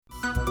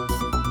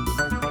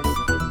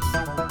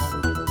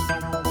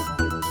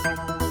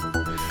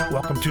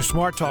Welcome to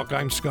Smart Talk.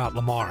 I'm Scott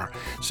Lamar.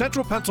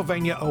 Central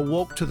Pennsylvania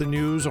awoke to the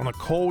news on a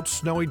cold,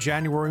 snowy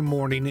January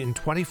morning in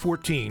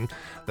 2014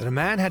 that a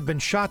man had been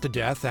shot to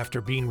death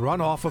after being run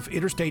off of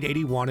Interstate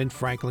 81 in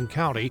Franklin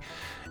County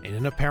in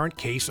an apparent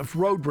case of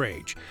road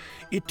rage.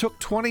 It took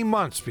 20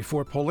 months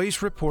before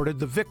police reported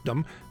the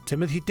victim,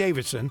 Timothy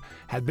Davison,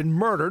 had been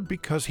murdered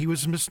because he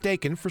was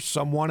mistaken for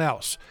someone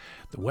else.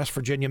 The West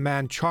Virginia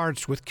man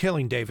charged with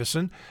killing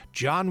Davison,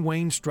 John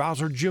Wayne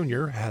Strawser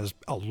Jr., has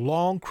a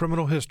long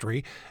criminal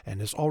history and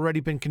has already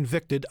been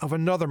convicted of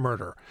another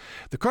murder.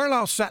 The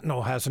Carlisle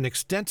Sentinel has an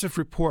extensive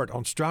report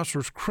on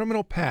Strawser's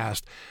criminal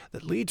past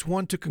that leads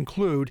one to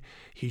conclude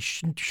he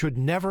should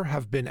never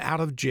have been out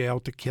of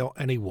jail to kill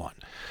anyone.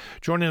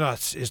 Joining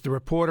us is the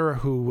reporter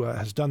who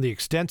has done the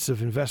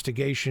extensive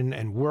investigation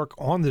and work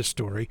on this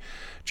story,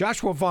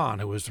 Joshua Vaughn,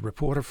 who is the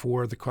reporter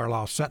for the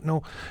Carlisle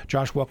Sentinel.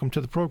 Josh, welcome to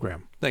the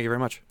program. Thank you very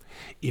much.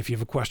 If you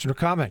have a question or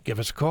comment, give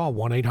us a call,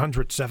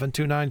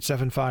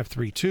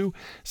 1-800-729-7532.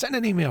 Send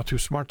an email to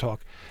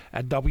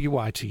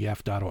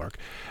smarttalk@witf.org. All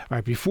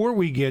right, before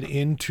we get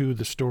into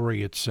the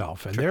story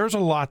itself, and there's a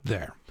lot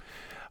there,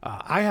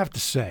 I have to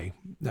say,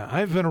 now,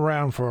 I've been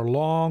around for a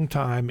long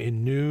time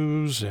in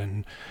news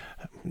and,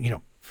 a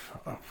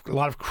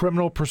lot of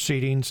criminal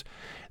proceedings.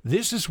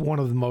 This is one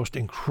of the most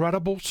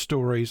incredible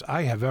stories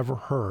I have ever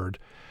heard,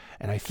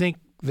 and I think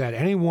that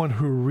anyone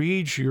who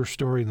reads your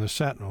story in the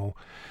Sentinel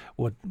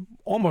would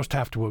almost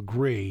have to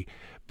agree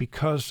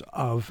because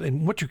of,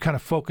 and what you kind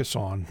of focus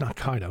on, not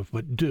kind of,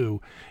 but do,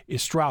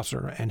 is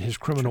Strawser and his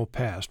criminal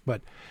past.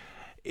 But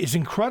is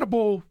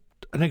incredible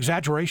an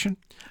exaggeration?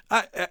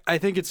 I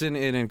think it's an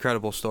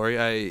incredible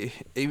story.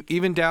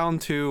 Even down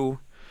to,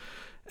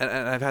 and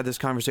I've had this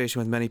conversation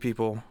with many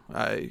people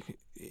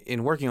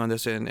in working on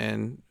this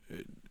and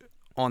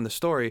on the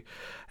story,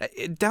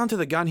 down to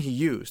the gun he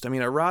used. I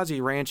mean, a Rozzi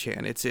ranch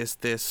hand, it's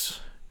just this,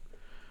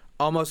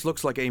 almost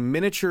looks like a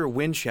miniature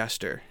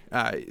Winchester.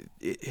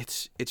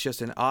 It's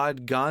just an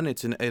odd gun.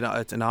 It's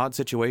an odd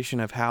situation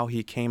of how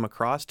he came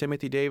across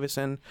Timothy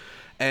Davison.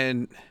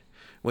 And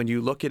when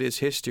you look at his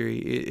history,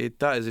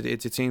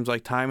 it seems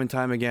like time and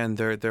time again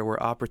there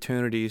were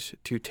opportunities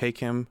to take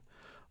him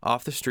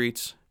off the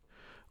streets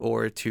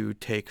or to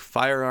take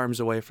firearms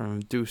away from him,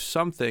 do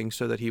something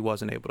so that he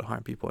wasn't able to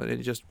harm people, and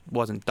it just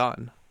wasn't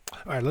done.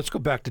 All right, let's go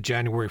back to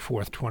January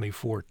 4th,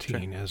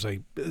 2014. Sure. As I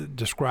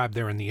described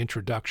there in the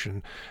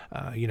introduction,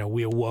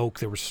 we awoke,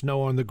 there was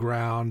snow on the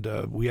ground.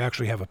 We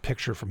actually have a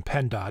picture from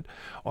PennDOT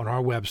on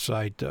our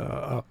website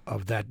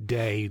of that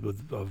day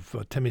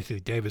of Timothy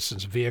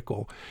Davison's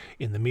vehicle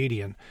in the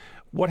median.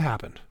 What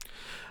happened?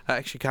 I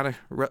actually kind of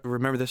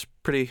remember this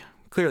pretty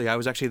clearly. I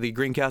was actually the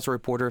Greencastle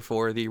reporter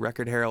for the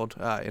Record Herald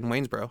in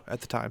Waynesboro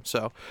at the time.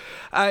 So,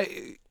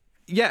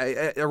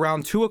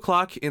 around 2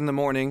 o'clock in the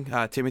morning,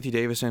 Timothy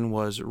Davison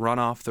was run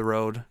off the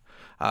road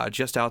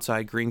just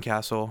outside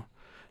Greencastle,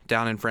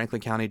 down in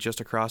Franklin County,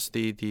 just across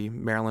the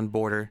Maryland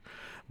border,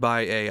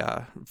 by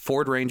a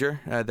Ford Ranger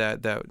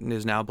that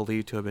is now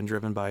believed to have been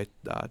driven by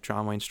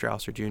John Wayne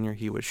Strawser Jr.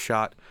 He was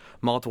shot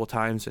multiple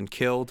times and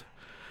killed.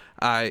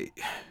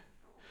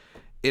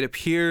 It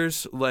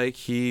appears like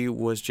he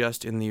was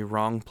just in the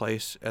wrong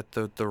place at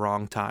the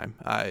wrong time.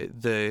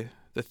 The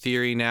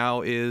theory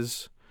now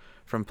is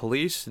from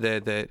police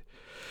that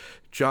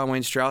John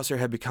Wayne Strawser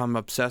had become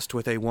obsessed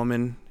with a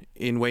woman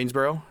in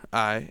Waynesboro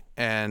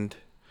and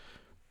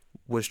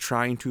was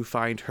trying to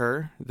find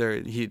her.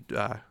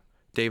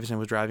 Davison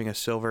was driving a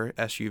silver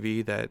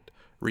SUV that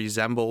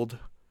resembled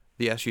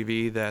the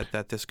SUV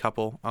that this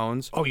couple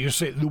owns. Oh, you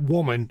say the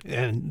woman,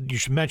 and you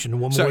should mention the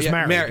woman was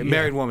married.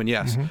 Married woman,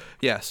 yes. Mm-hmm.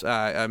 Yes,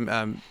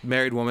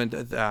 married woman,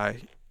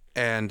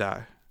 and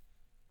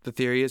the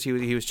theory is he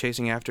thought he was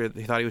chasing after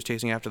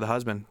the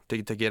husband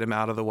to get him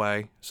out of the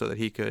way so that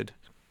he could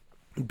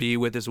be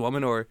with his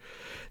woman, or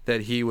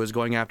that he was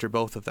going after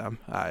both of them.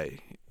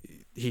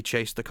 He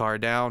chased the car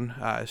down,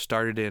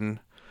 started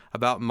in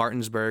about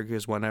Martinsburg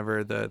is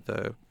whenever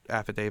the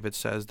affidavit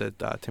says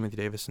that Timothy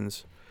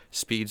Davison's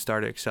speed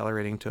started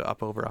accelerating to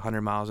up over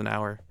 100 miles an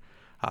hour,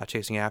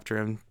 chasing after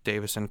him.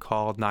 Davison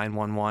called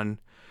 911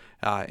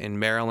 in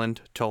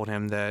Maryland, told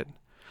him that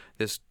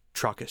this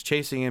truck is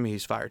chasing him.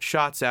 He's fired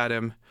shots at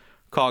him.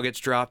 Call gets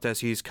dropped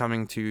as he's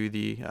coming to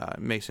the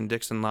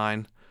Mason-Dixon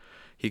line.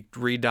 He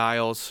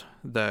redials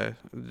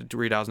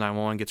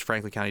 911, gets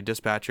Franklin County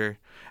dispatcher.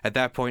 At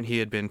that point, he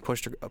had been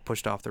pushed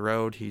off the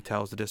road. He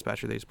tells the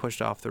dispatcher that he's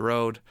pushed off the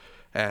road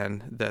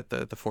and that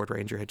the Ford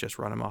Ranger had just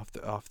run him off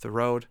the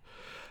road.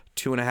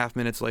 2.5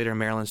 minutes later,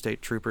 Maryland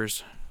State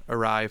troopers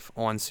arrive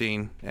on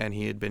scene, and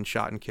he had been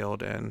shot and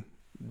killed, and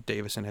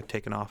Davison had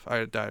taken off.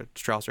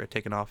 Strawser had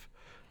taken off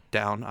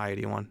down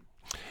I-81.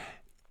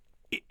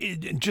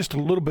 Just a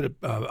little bit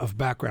of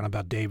background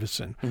about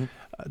Davison. Mm-hmm.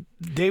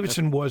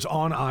 Davison was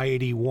on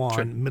I-81,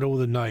 sure, middle of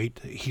the night.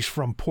 He's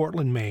from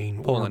Portland,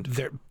 Maine.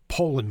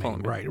 Poland,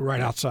 Maine,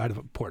 right outside of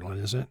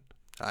Portland, isn't it?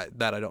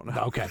 That I don't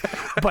know. Okay,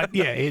 but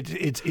yeah,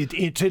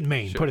 it's in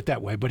Maine. Sure. Put it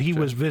that way. But he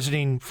was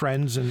visiting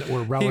friends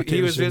or relatives.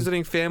 He was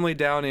visiting family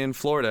down in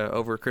Florida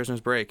over Christmas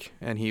break,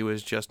 and he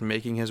was just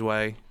making his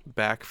way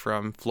back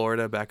from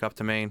Florida back up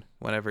to Maine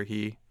whenever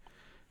he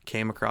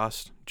came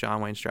across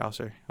John Wayne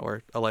Strawser,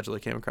 or allegedly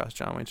came across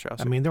John Wayne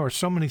Strawser. I mean, there were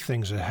so many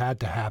things that had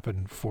to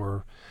happen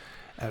for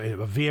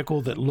a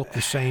vehicle that looked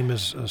the same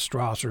as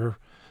Strawser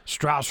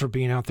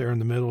being out there in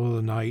the middle of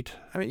the night.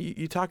 I mean,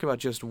 you talk about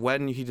just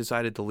when he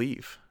decided to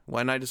leave.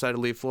 When I decided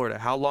to leave Florida,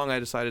 how long I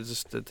decided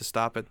to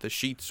stop at the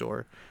Sheetz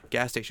or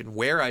gas station,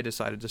 where I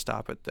decided to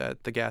stop at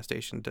the gas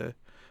station to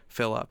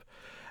fill up.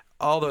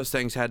 All those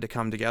things had to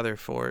come together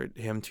for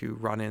him to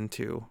run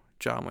into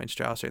John Wayne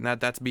Strawser,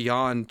 and that's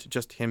beyond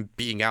just him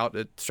being out,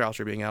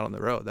 Strawser being out on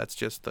the road. That's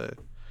just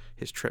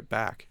his trip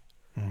back.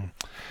 Mm.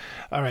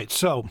 All right,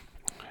 so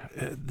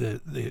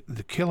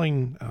the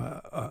killing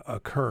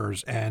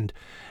occurs, and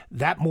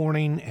that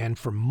morning and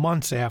for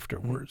months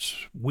afterwards,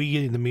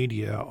 we in the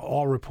media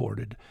all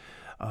reported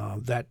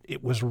that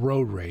it was a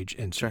road rage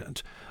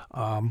incident.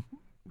 Sure.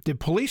 Did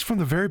police from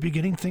the very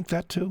beginning think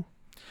that too?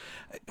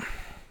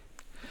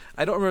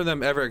 I don't remember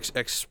them ever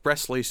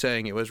expressly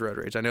saying it was road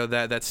rage. I know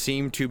that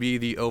seemed to be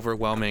the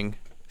overwhelming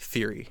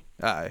theory.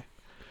 I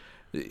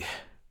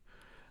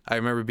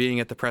remember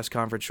being at the press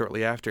conference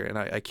shortly after, and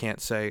I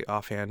can't say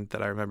offhand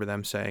that I remember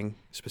them saying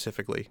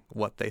specifically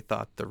what they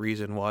thought the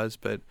reason was.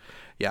 But,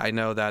 yeah, I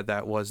know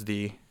that was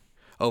the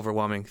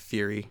overwhelming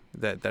theory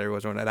that there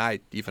was one. And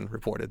I even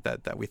reported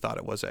that we thought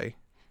it was a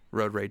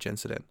road rage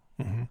incident.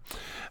 Mm-hmm.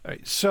 All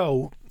right,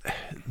 so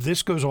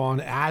this goes on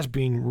as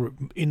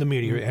being, in the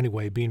media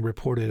anyway, being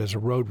reported as a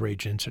road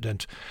rage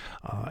incident.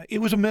 It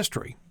was a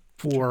mystery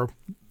for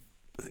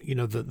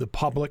the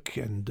public,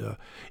 and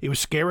it was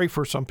scary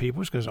for some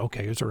people because,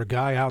 okay, is there a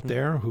guy out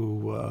there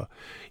who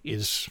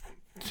is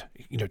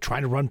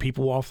trying to run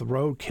people off the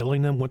road,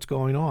 killing them? What's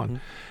going on? Mm-hmm.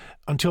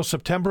 Until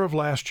September of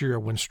last year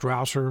when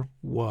Strawser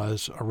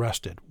was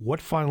arrested.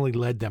 What finally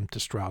led them to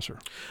Strawser?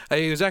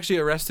 He was actually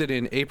arrested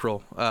in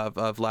April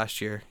of last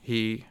year.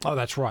 Oh,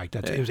 that's right.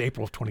 It was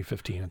April of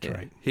 2015. That's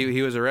right.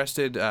 He was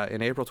arrested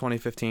in April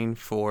 2015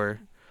 for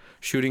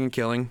shooting and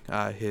killing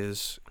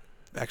his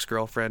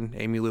ex-girlfriend,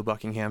 Amy Lou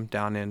Buckingham,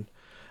 down in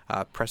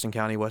Preston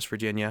County, West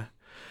Virginia.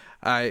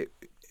 The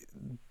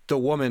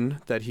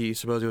woman that he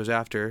supposedly was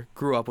after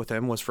grew up with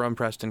him, was from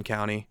Preston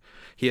County.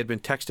 He had been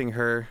texting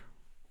her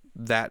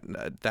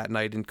that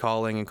night and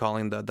calling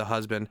the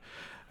husband.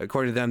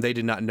 According to them, they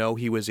did not know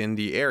he was in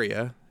the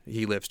area.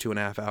 He lives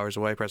 2.5 hours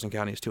away. Preston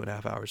County is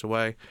 2.5 hours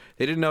away.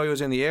 They didn't know he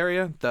was in the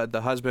area.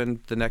 The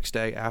husband, the next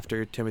day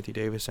after Timothy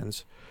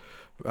Davison's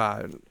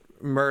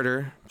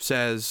murder,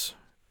 says,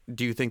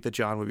 do you think that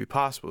John would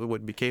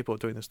be capable of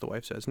doing this? The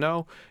wife says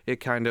no. It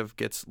kind of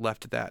gets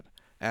left at that.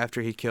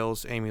 After he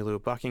kills Amy Lou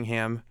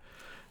Buckingham,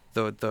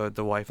 the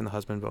wife and the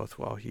husband both,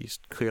 well, he's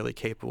clearly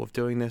capable of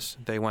doing this.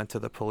 They went to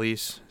the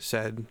police,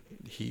 said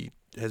he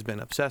has been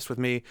obsessed with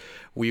me.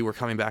 We were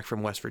coming back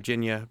from West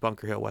Virginia,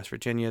 Bunker Hill, West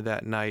Virginia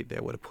that night.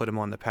 They would have put him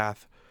on the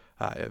path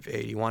of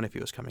I-81 if he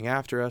was coming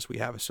after us. We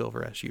have a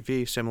silver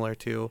SUV similar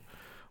to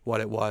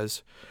what it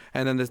was.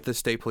 And then the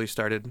state police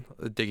started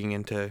digging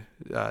into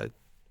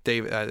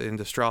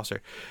into Strawser.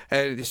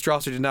 And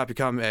Strawser did not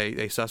become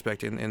a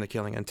suspect in the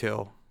killing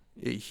until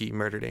he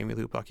murdered Amy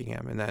Lou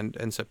Buckingham. And then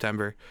in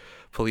September,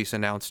 police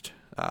announced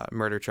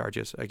murder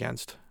charges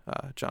against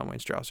John Wayne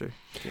Strawser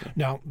Jr.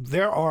 Now,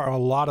 there are a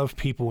lot of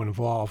people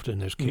involved in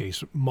this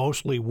case,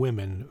 mostly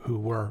women who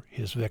were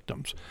his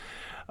victims.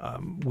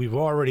 You've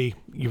already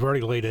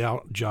laid it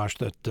out, Josh,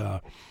 that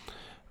the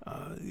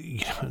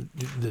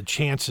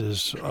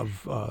chances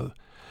of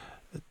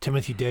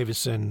Timothy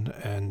Davison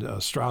and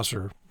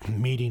Strawser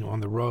meeting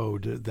on the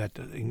road,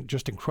 that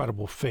just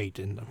incredible fate,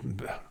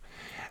 and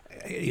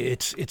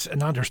it's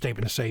an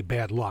understatement to say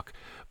bad luck,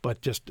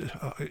 but just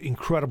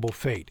incredible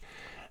fate.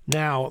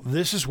 Now,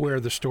 this is where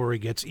the story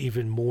gets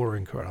even more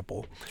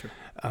incredible, sure.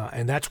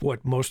 And that's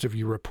what most of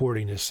your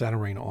reporting is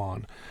centering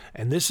on.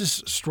 And this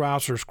is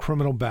Strawser's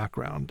criminal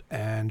background.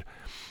 And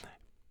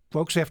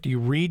folks, after you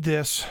read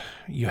this,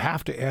 you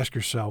have to ask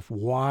yourself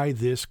why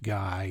this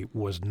guy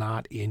was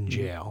not in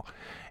jail,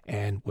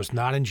 and was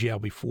not in jail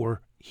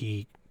before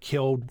he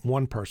killed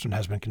one person,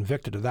 has been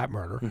convicted of that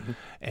murder,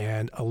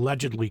 and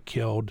allegedly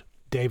killed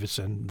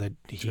Davison, that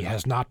he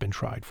has not been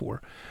tried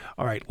for.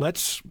 All right,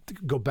 let's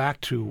go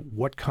back to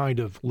what kind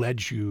of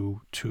led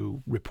you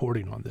to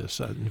reporting on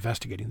this,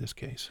 investigating this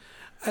case.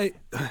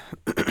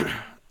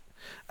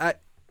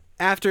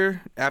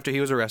 After he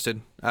was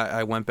arrested,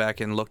 I went back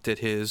and looked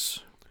at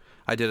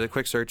I did a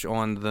quick search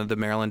on the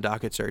Maryland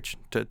docket search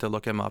to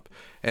look him up,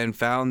 and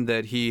found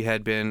that he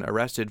had been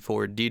arrested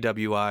for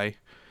DWI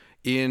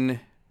in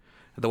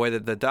the way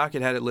that the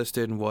docket had it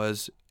listed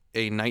was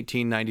a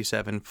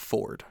 1997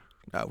 Ford.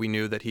 We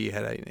knew that he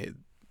had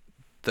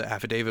the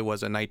affidavit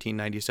was a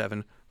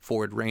 1997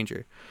 Ford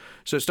Ranger.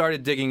 So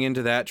started digging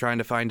into that, trying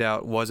to find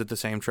out, was it the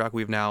same truck?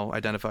 We've now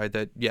identified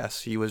that,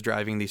 yes, he was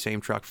driving the same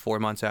truck 4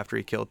 months after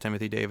he killed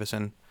Timothy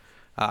Davison,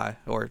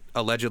 or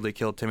allegedly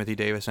killed Timothy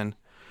Davison.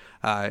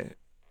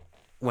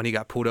 when he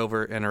got pulled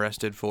over and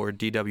arrested for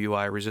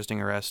DWI,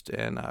 resisting arrest,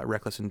 and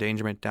reckless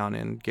endangerment down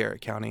in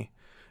Garrett County,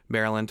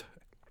 Maryland.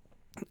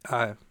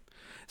 So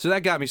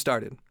that got me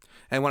started.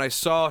 And when I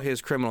saw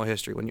his criminal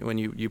history, when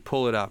you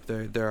pull it up,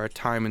 there are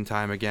time and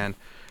time again,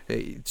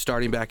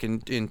 starting back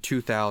in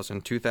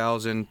 2000 to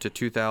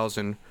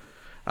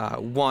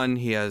 2001,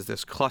 he has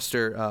this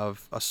cluster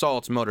of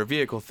assaults, motor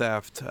vehicle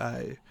theft,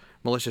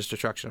 malicious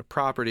destruction of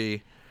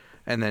property,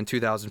 and then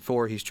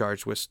 2004 he's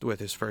charged with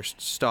his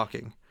first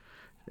stalking,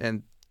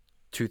 and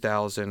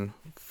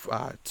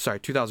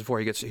 2004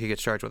 he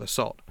gets charged with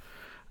assault.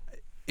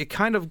 It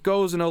kind of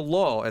goes in a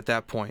lull at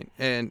that point,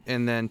 and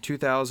then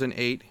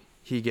 2008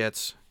 he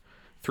gets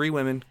 3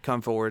 women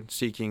come forward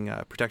seeking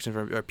protection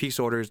from peace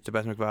orders,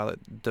 domestic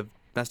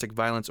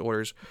violence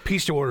orders.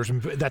 Peace orders,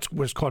 that's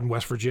what's called in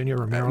West Virginia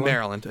or Maryland?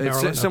 Maryland.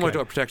 It's similar to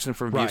a protection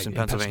from abuse in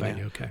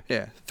Pennsylvania. Okay.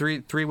 Yeah,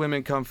 three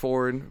women come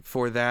forward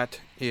for that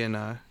in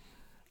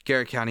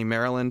Garrett County,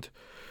 Maryland.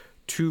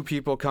 2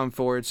 people come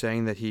forward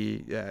saying that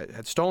he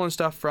had stolen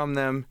stuff from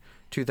them.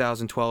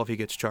 2012, he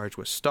gets charged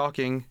with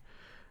stalking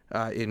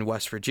in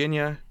West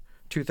Virginia.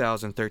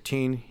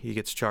 2013, he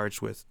gets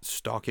charged with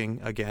stalking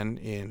again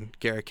in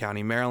Garrett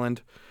County,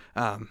 Maryland.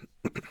 One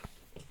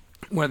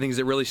of the things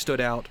that really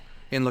stood out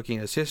in looking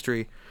at his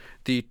history,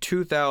 the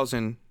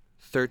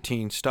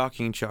 2013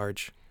 stalking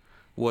charge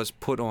was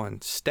put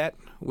on STET,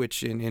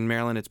 which in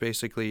Maryland it's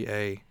basically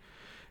a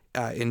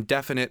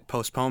indefinite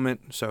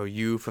postponement. So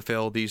you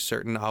fulfill these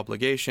certain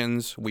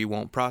obligations, we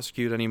won't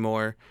prosecute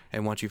anymore,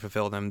 and once you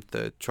fulfill them,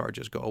 the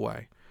charges go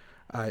away.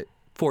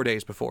 4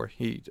 days before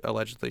he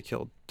allegedly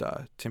killed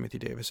Timothy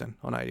Davison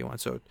on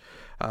I-81. So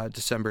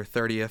December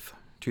 30th,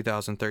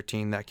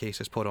 2013, that case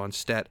is put on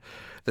STET.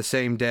 The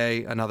same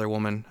day, another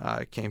woman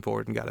came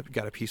forward and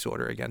got a peace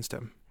order against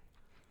him.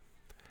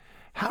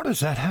 How does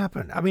that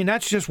happen? I mean,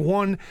 that's just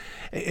one,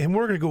 and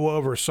we're going to go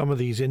over some of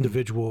these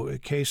individual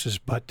cases,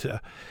 but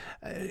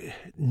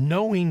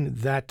knowing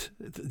that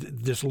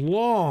this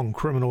long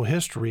criminal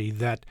history,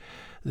 that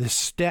the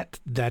STET,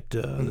 that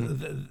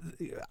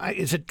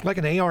is it like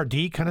an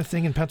ARD kind of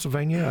thing in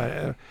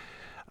Pennsylvania?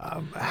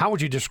 How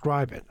would you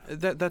describe it?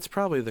 That's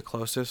probably the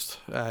closest.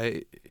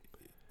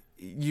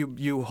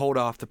 You hold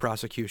off the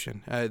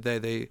prosecution.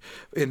 They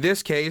in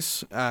this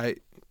case,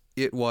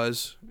 it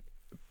was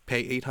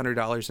pay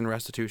 $800 in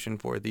restitution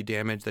for the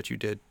damage that he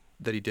did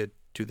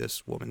to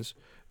this woman's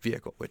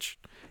vehicle, which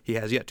he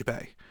has yet to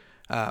pay.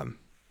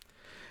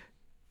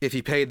 If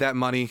he paid that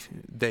money,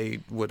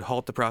 they would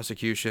halt the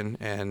prosecution,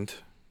 and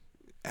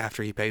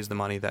after he pays the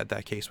money,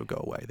 that case would go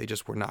away. They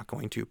just were not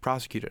going to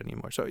prosecute it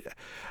anymore. So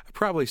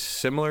probably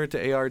similar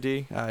to ARD.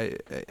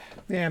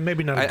 Yeah,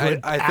 maybe not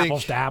good I apples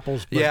think, to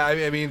apples. But yeah,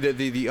 I mean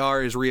the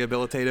R is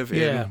rehabilitative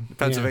in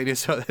Pennsylvania. Yeah.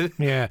 So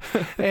yeah,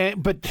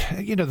 but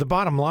the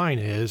bottom line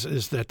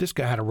is that this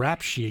guy had a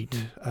rap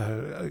sheet,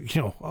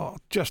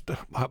 just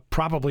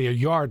probably a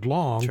yard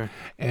long, sure.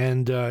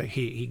 And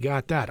he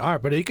got that. All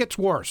right, but it gets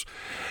worse.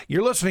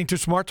 You're listening to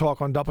Smart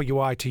Talk on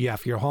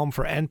WITF, your home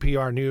for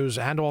NPR News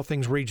and all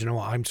things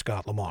regional. I'm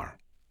Scott Lamar.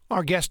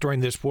 Our guest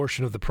during this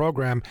portion of the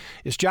program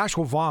is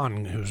Joshua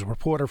Vaughn, who's a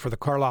reporter for the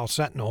Carlisle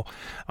Sentinel.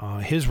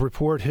 His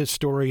report, his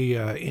story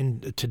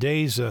in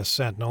today's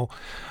Sentinel,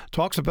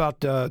 talks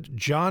about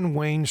John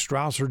Wayne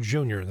Strawser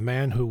Jr., the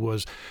man who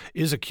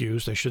is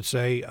accused, I should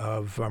say,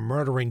 of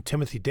murdering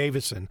Timothy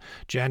Davison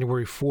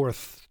January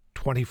 4th,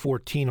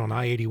 2014 on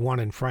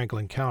I-81 in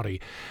Franklin County.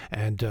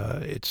 And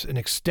it's an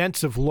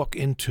extensive look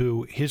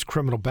into his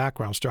criminal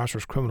background,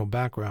 Strawser's criminal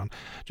background.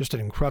 Just an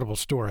incredible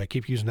story. I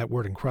keep using that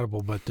word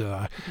incredible, but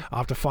I'll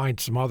have to find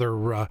some other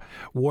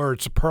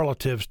words,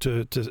 superlatives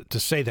to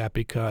say that,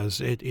 because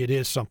it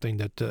is something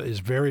that is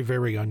very,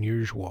 very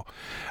unusual.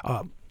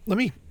 Let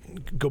me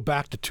go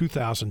back to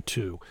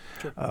 2002.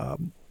 Sure.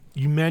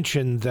 You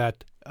mentioned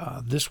that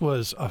this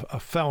was a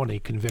felony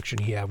conviction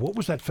he had. What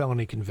was that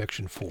felony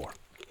conviction for?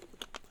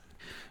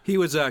 He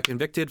was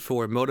convicted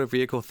for motor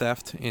vehicle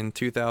theft in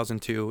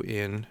 2002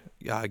 in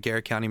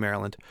Garrett County,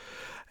 Maryland,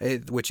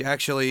 which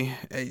actually,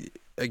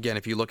 again,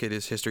 if you look at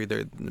his history,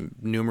 there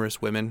numerous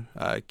women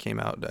came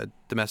out,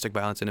 domestic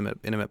violence,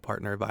 intimate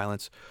partner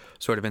violence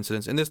sort of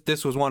incidents, and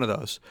this was one of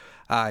those.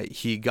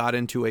 He got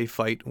into a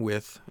fight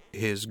with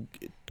his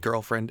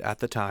girlfriend at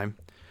the time.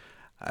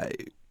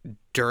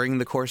 During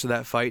the course of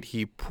that fight,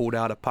 he pulled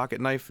out a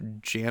pocket knife,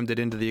 jammed it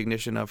into the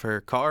ignition of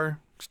her car,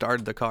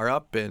 started the car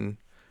up, and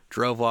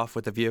drove off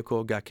with the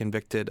vehicle, got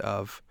convicted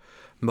of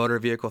motor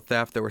vehicle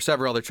theft. There were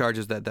several other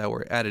charges that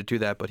were added to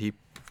that, but he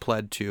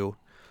pled to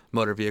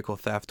motor vehicle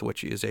theft,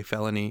 which is a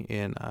felony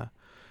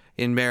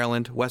in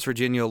Maryland. West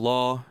Virginia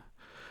law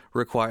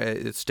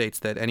it states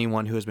that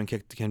anyone who has been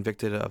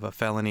convicted of a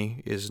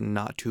felony is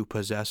not to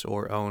possess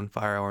or own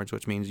firearms,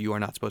 which means you are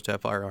not supposed to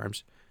have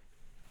firearms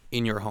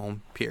in your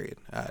home, period.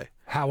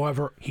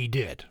 However, he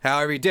did.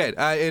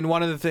 And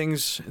one of the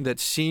things that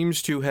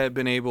seems to have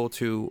been able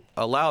to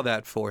allow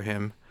that for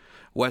him,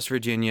 West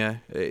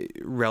Virginia,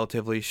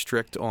 relatively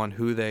strict on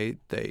who they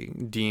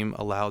deem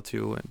allowed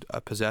to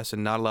possess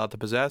and not allowed to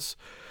possess.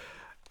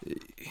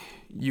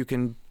 You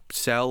can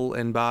sell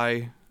and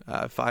buy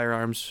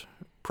firearms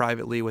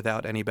privately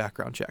without any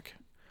background check.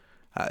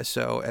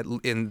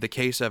 In the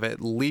case of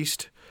at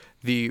least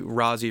the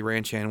Rozzy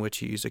Ranch hand, which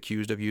he's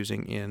accused of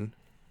using in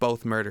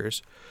both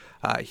murders,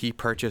 he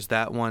purchased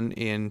that one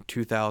in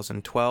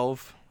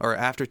 2012, or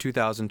after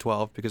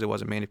 2012, because it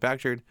wasn't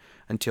manufactured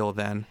until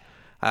then,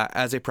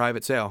 as a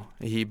private sale.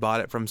 He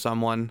bought it from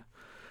someone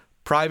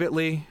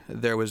privately.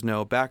 There was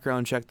no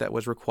background check that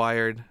was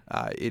required.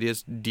 It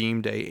is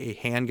deemed a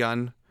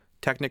handgun,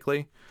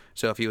 technically.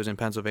 So if he was in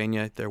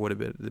Pennsylvania, there would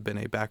have been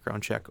a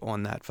background check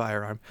on that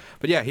firearm.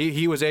 But yeah,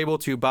 he was able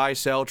to buy,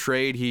 sell,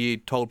 trade. He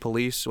told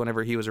police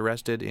whenever he was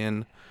arrested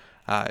in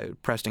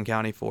Preston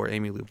County for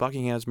Amy Lou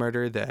Buckingham's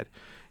murder that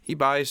he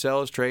buys,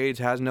 sells, trades,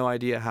 has no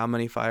idea how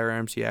many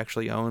firearms he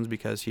actually owns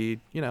because he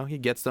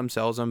gets them,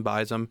 sells them,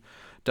 buys them,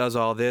 does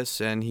all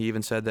this. And he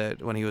even said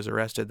that when he was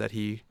arrested that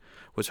he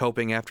was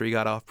hoping after he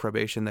got off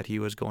probation that he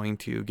was going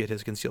to get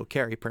his concealed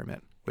carry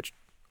permit, which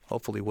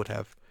hopefully would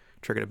have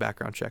triggered a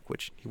background check,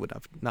 which he would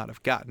not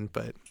have gotten.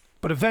 But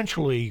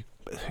eventually,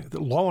 the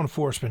law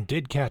enforcement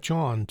did catch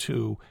on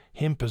to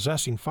him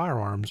possessing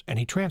firearms, and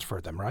he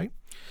transferred them, right?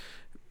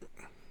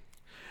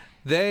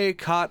 They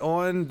caught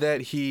on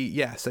that he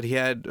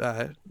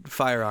had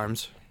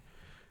firearms,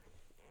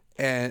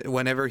 and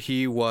whenever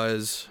he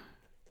was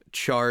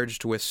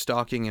charged with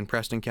stalking in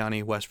Preston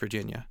County, West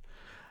Virginia.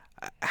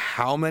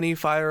 How many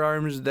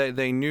firearms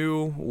they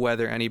knew,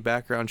 whether any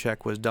background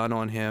check was done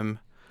on him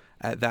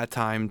at that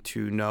time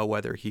to know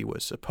whether he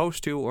was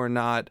supposed to or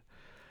not,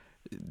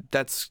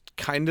 that's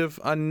kind of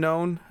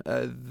unknown.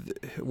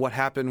 What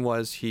happened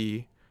was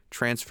he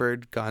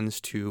transferred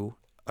guns to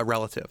a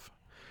relative.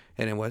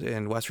 And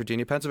in West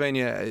Virginia,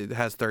 Pennsylvania, it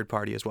has third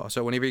party as well.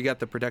 So whenever you got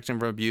the protection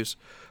from abuse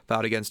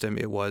filed against him,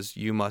 it was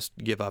you must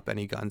give up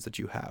any guns that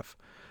you have.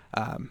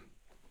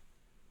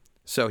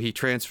 So he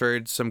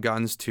transferred some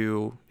guns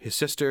to his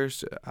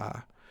sisters.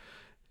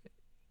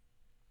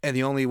 And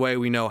the only way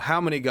we know how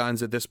many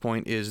guns at this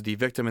point is the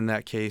victim in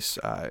that case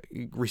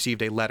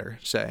received a letter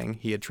saying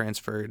he had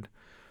transferred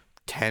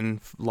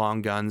 10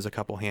 long guns, a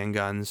couple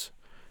handguns,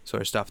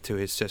 sort of stuff to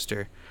his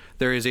sister.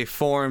 There is a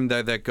form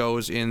that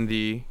goes in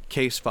the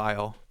case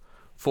file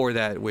for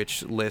that,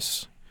 which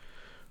lists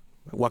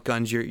what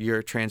guns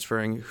you're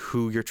transferring,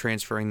 who you're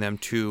transferring them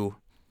to.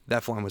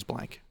 That form was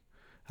blank.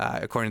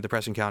 According to the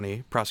Preston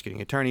County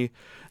prosecuting attorney,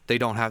 they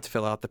don't have to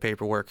fill out the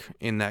paperwork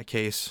in that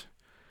case.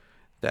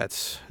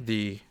 That's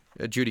the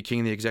Judy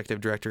King, the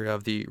executive director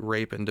of the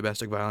Rape and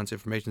Domestic Violence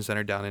Information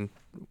Center down in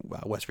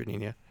West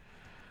Virginia.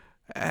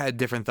 I had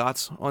different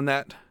thoughts on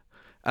that.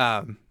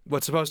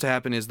 What's supposed to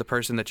happen is the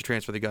person that you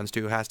transfer the guns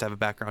to has to have a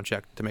background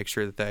check to make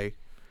sure that they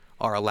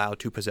are allowed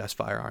to possess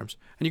firearms.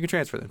 And you can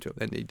transfer them to them.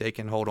 And they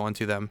can hold on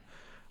to them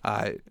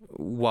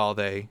while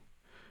they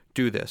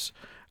do this.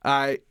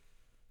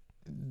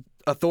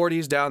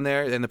 Authorities down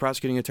there and the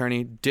prosecuting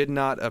attorney did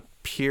not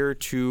appear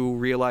to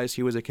realize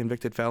he was a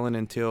convicted felon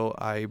until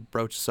I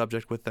broached the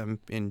subject with them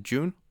in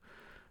June.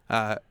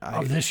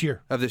 Of this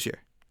year.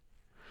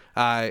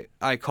 I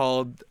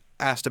called,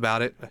 asked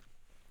about it,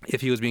 if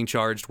he was being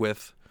charged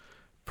with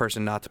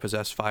person not to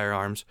possess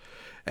firearms.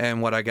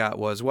 And what I got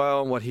was,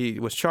 well, what he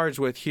was charged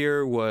with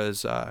here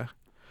was a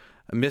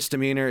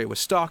misdemeanor. It was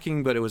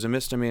stalking, but it was a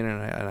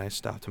misdemeanor. And I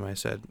stopped him. I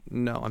said,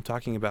 no, I'm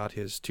talking about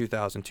his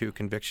 2002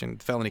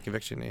 felony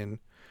conviction in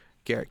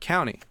Garrett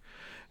County.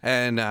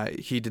 And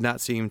he did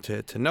not seem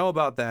to know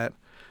about that.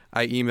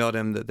 I emailed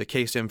him the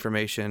case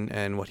information,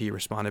 and what he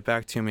responded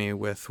back to me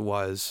with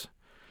was,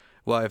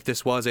 well, if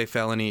this was a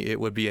felony, it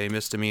would be a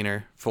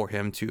misdemeanor for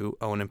him to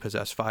own and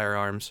possess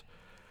firearms.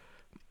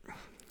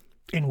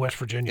 In West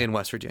Virginia? In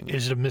West Virginia.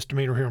 Is it a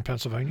misdemeanor here in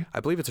Pennsylvania? I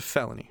believe it's a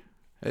felony.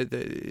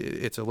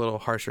 It's a little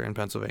harsher in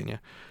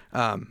Pennsylvania.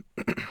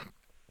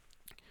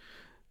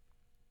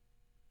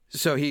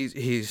 So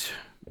he's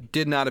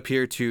did not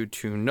appear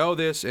to know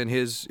this, and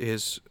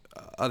his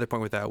other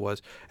point with that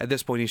was, at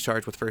this point he's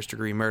charged with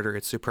first-degree murder.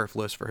 It's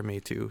superfluous for me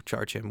to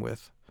charge him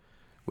with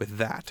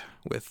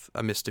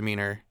a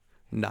misdemeanor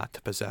not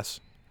to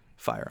possess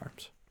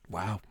firearms.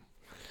 Wow.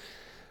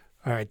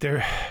 All right,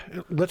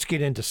 let's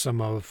get into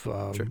some of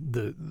Sure.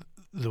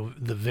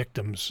 the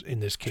victims in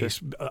this case,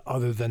 Sure.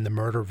 Other than the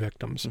murder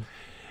victims.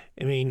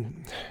 I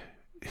mean,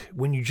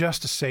 when you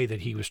just say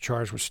that he was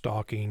charged with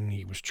stalking,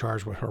 he was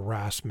charged with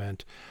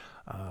harassment,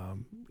 the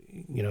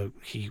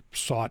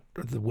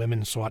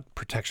women sought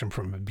protection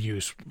from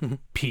abuse,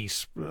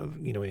 peace,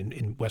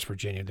 in West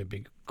Virginia, they'd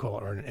be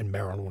called, or in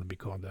Maryland would be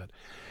called that.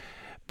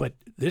 But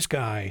this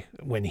guy,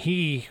 when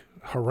he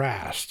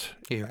harassed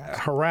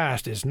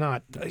is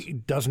not,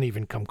 doesn't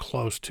even come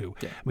close to.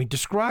 Yeah. I mean,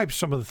 describe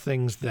some of the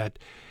things that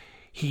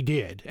he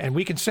did. And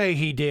we can say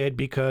he did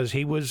because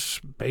he was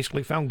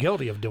basically found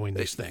guilty of doing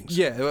these things.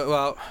 Yeah,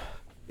 well,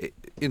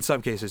 in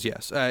some cases,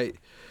 yes.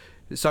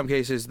 Some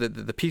cases,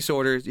 the peace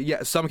orders,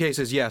 yeah. Some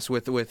cases, yes,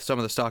 with some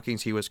of the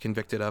stalkings he was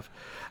convicted of.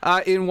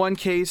 In one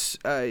case,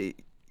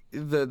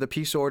 the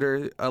peace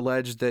order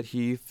alleged that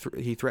he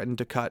threatened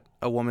to cut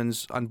a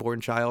woman's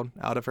unborn child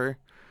out of her.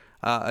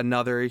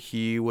 Another,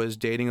 he was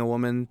dating a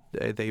woman.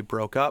 They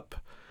broke up.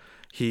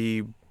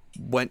 He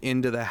went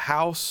into the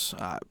house,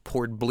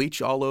 poured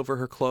bleach all over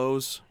her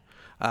clothes.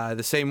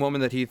 The same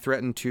woman that he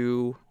threatened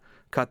to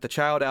cut the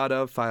child out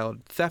of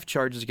filed theft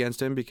charges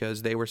against him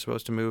because they were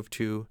supposed to move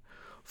to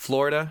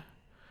Florida.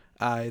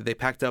 They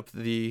packed up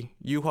the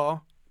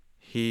U-Haul.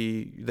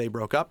 They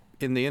broke up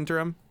in the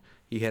interim.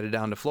 He headed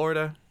down to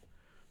Florida,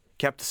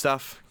 kept the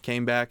stuff,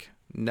 came back,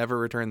 never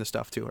returned the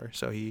stuff to her.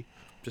 So he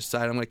just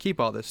decided, I'm going to keep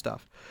all this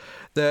stuff.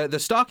 The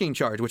stalking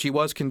charge, which he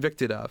was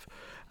convicted of,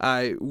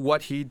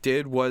 what he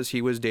did was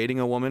he was dating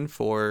a woman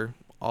for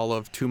all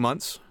of 2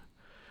 months.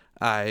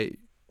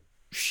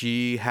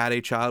 She had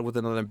a child with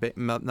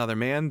another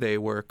man. They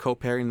were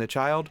co-parenting the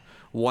child.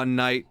 One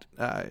night,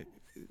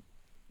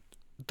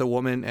 the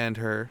woman and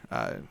her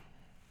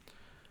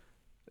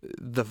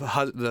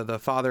the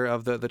father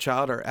of the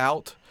child are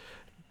out.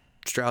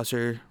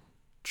 Strawser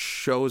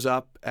shows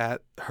up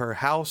at her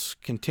house,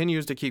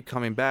 continues to keep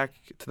coming back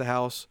to the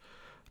house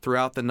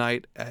throughout the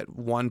night. At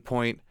one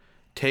point,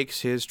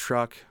 takes his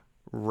truck,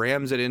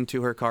 rams it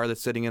into her car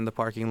that's sitting in the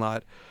parking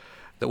lot.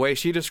 The way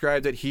she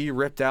described it, he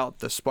ripped out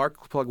the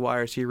spark plug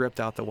wires. He ripped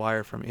out the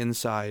wire from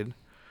inside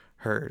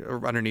her,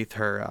 or underneath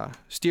her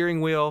steering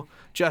wheel.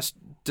 Just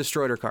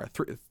destroyed her car.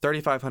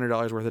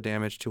 $3,500 worth of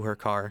damage to her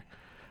car.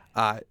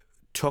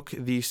 Took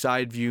the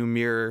side view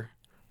mirror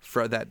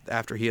for that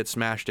after he had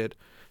smashed it.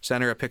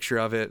 Sent her a picture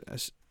of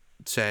it,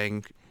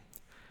 saying,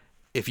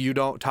 "If you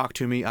don't talk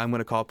to me, I'm going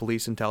to call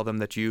police and tell them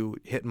that you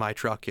hit my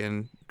truck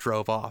and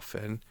drove off,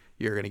 and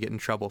you're going to get in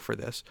trouble for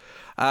this."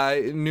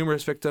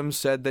 Numerous victims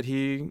said that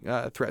he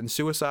threatened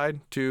suicide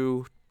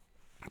to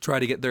try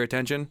to get their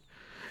attention.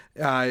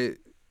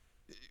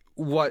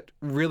 What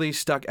really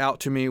stuck out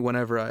to me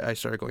whenever I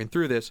started going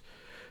through this,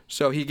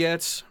 so he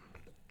gets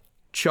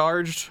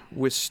charged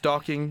with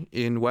stalking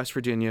in West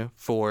Virginia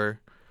for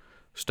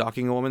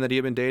stalking a woman that he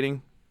had been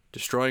dating,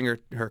 destroying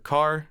her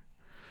car,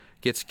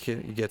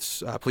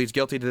 pleads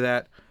guilty to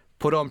that,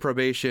 put on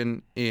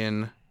probation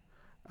in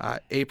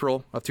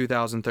April of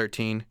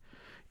 2013.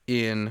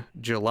 In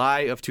July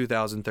of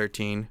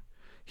 2013,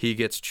 he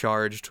gets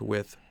charged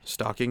with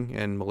stalking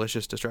and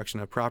malicious destruction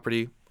of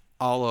property,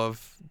 all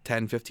of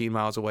 10, 15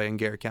 miles away in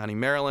Garrett County,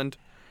 Maryland,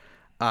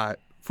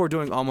 for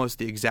doing almost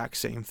the exact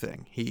same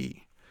thing.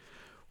 He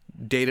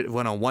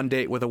went on one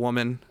date with a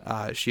woman.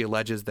 She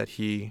alleges that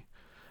he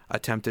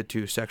attempted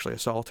to sexually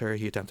assault her.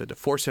 He attempted to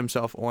force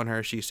himself on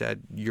her. She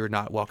said, "You're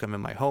not welcome in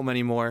my home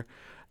anymore."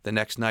 The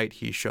next night,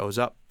 he shows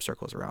up,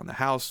 circles around the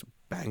house,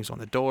 bangs on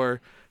the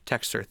door,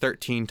 texts her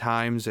 13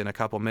 times in a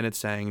couple minutes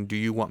saying, "Do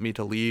you want me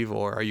to leave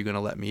or are you going to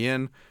let me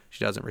in?"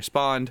 She doesn't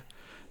respond.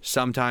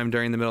 Sometime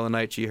during the middle of the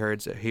night, she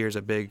hears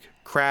a big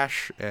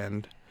crash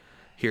and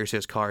hears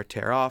his car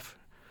tear off.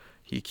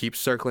 He keeps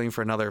circling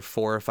for another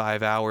 4 or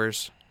 5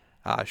 hours,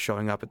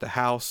 showing up at the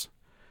house.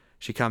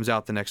 She comes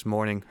out the next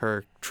morning.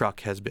 Her truck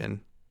has been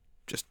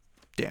just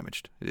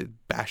damaged. It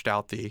bashed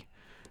out the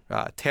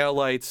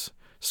taillights,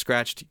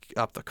 scratched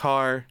up the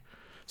car.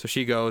 So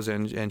she goes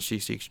and she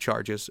seeks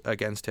charges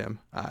against him.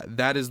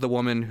 That is the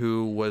woman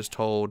who was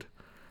told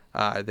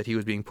that he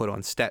was being put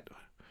on stet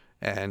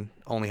and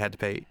only had to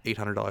pay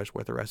 $800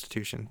 worth of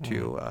restitution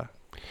to...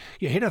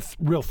 Yeah, he had a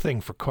real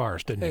thing for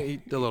cars, didn't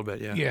he? A little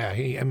bit, yeah.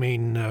 Yeah,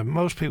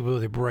 most people,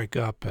 they break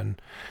up,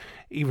 and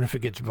even if it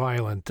gets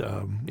violent,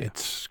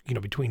 it's,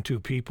 between two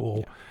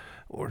people,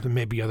 or there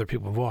may be other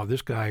people involved.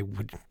 This guy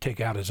would take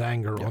out his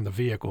anger on the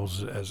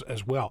vehicles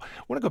as well.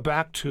 I want to go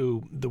back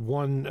to the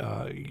one,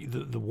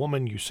 the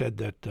woman you said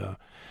that,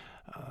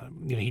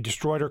 he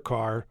destroyed her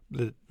car,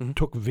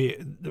 took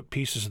the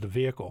pieces of the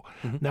vehicle.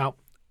 Mm-hmm. Now,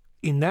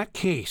 in that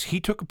case, he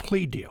took a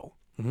plea deal.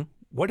 Mm-hmm.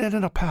 What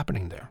ended up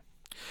happening there?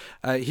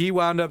 He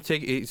wound up so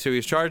he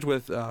was charged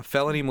with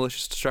felony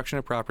malicious destruction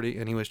of property,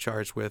 and he was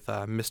charged with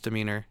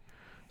misdemeanor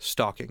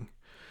stalking.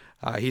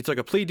 He took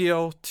a plea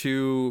deal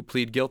to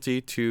plead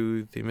guilty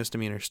to the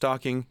misdemeanor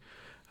stalking.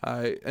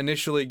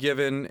 Initially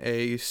given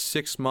a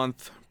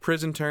 6-month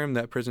prison term.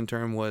 That prison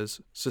term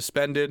was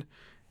suspended,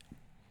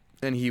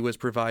 and he was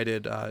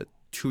provided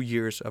 2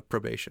 years of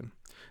probation.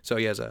 So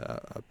he has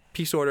a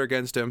peace order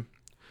against him,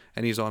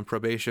 and he's on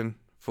probation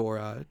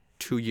for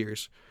 2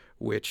 years,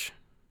 which,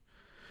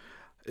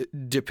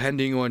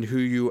 depending on who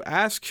you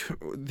ask,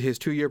 his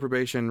 2-year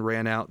probation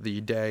ran out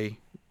the day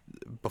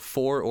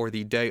before or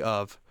the day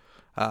of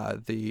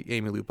the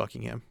Amy Lou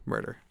Buckingham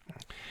murder.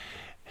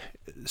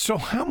 So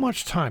how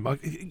much time?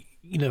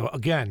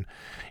 Again,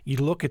 you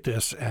look at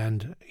this,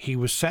 and he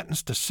was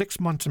sentenced to 6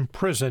 months in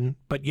prison,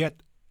 but yet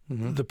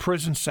the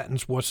prison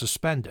sentence was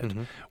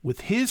suspended.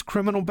 With his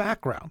criminal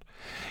background.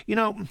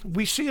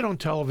 We see it on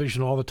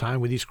television all the time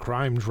with these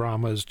crime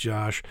dramas,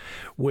 Josh,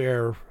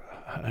 where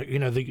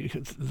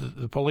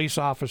the police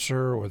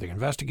officer or the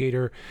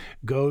investigator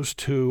goes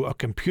to a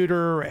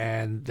computer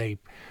and they,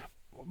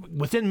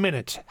 within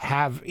minutes,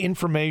 have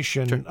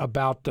information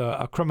about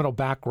a criminal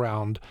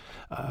background,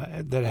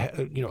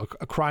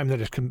 a crime that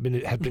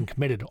has been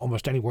committed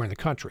almost anywhere in the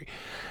country.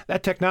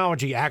 That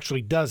technology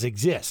actually does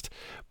exist,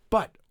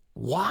 but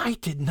why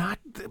did not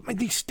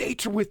these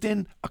states are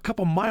within a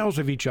couple miles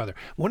of each other?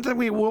 One thing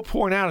we will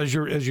point out is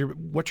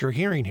what you're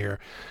hearing here.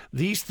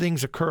 These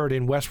things occurred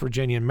in West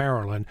Virginia and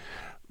Maryland.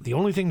 The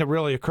only thing that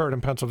really occurred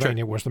in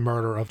Pennsylvania was the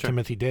murder of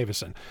Timothy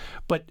Davison.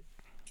 But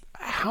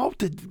how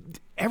did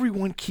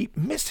everyone keep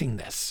missing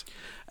this?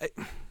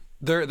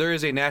 There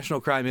is a National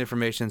Crime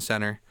Information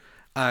Center.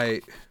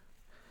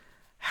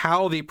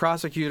 How the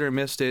prosecutor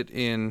missed it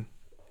in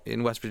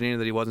West Virginia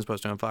that he wasn't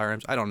supposed to own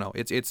firearms, I don't know.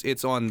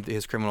 It's on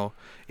his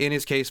in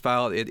his case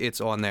file.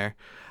 It's on there.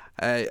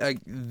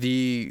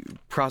 The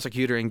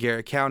prosecutor in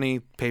Garrett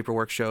County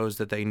paperwork shows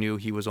that they knew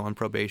he was on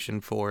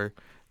probation for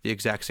the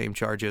exact same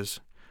charges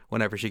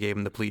whenever she gave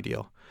him the plea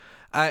deal.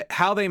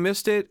 How they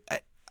missed it,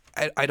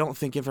 I don't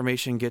think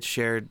information gets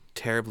shared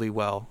terribly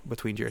well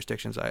between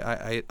jurisdictions.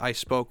 I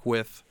spoke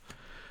with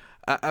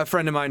a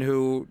friend of mine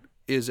who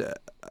is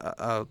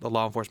a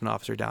law enforcement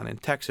officer down in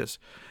Texas,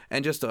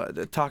 and just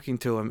talking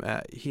to him,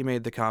 he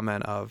made the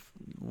comment of,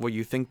 well,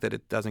 you think that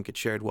it doesn't get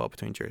shared well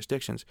between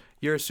jurisdictions.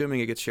 You're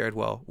assuming it gets shared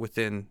well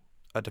within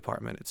a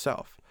department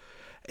itself.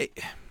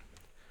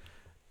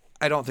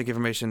 I don't think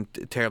information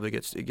terribly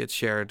gets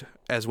shared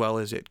as well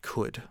as it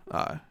could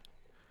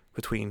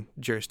between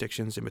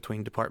jurisdictions and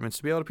between departments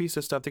to be able to piece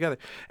this stuff together.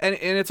 And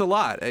it's a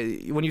lot.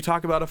 When you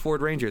talk about a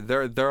Ford Ranger,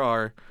 there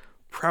are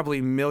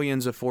probably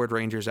millions of Ford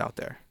Rangers out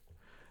there.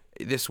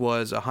 This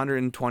was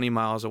 120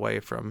 miles away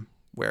from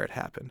where it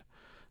happened.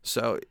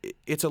 So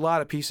it's a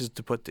lot of pieces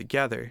to put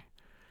together.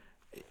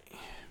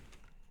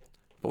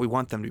 But we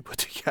want them to be put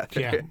together.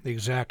 Yeah,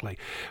 exactly.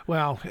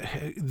 Well,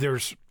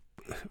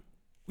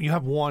 you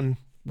have one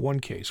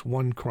case,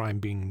 one crime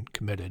being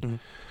committed.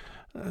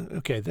 Mm-hmm.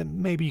 Okay,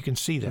 then maybe you can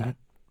see that. Mm-hmm.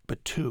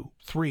 But 2,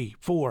 3,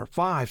 4,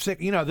 5,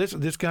 6.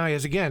 This guy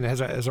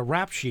has a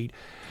rap sheet.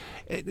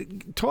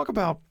 Talk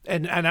about,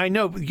 and I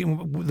know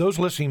those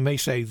listening may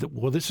say that,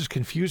 well, this is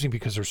confusing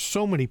because there's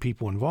so many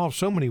people involved,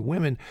 so many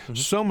women, mm-hmm.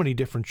 so many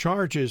different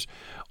charges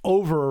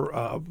over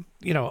a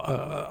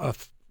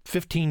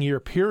 15-year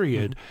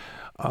period.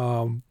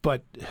 Mm-hmm.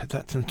 But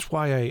that's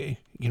why I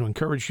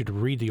encourage you to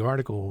read the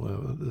article,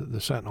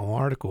 the Sentinel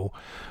article.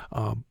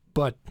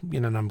 But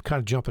and I'm kind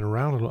of jumping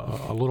around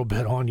a little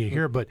bit on you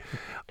here, but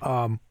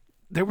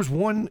there was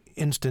one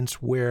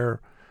instance where.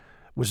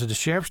 Was it a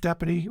sheriff's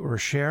deputy or a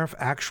sheriff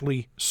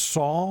actually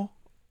saw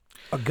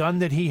a gun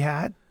that he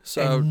had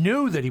and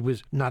knew that he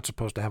was not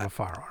supposed to have a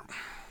firearm?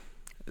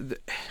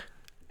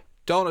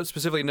 Don't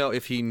specifically know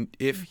if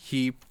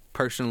he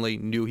personally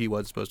knew he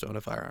wasn't supposed to own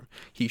a firearm.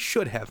 He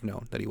should have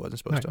known that he wasn't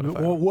supposed to own a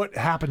firearm. Well, what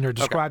happened there?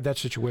 Describe that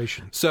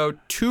situation. So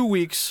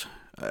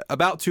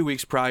about 2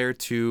 weeks prior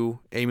to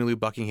Amy Lou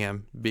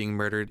Buckingham being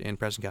murdered in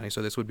Preston County,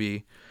 so this would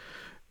be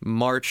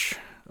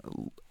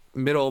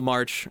middle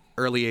March,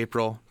 early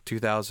April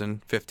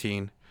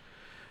 2015.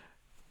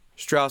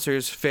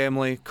 Strawser's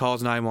family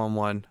calls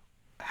 911.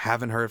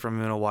 Haven't heard from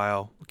him in a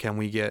while. Can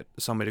we get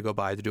somebody to go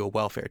by to do a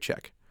welfare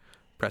check?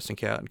 Preston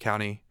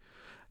County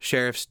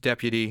Sheriff's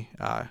deputy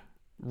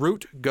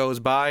Root goes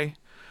by.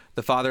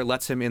 The father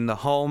lets him in the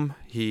home.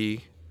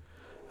 The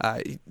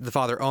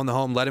father owned the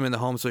home, let him in the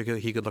home so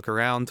he could look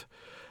around,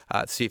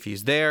 see if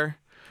he's there.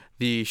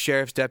 The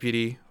sheriff's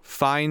deputy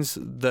finds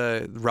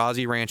the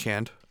Rozzy ranch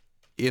hand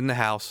in the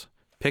house,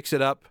 picks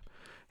it up.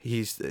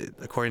 He's,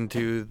 according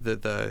to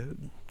the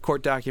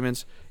court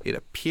documents, it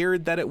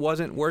appeared that it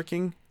wasn't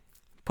working,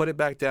 put it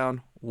back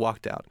down,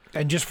 walked out.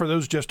 And just for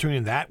those just tuning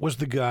in, that was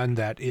the gun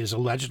that is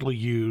allegedly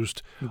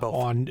used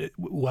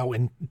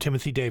in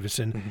Timothy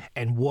Davison, mm-hmm.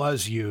 and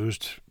was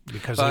used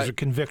because there's a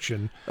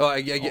conviction.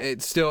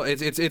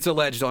 It's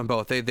alleged on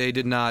both. They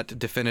did not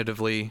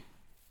definitively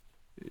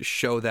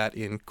show that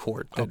in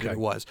court that it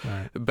was.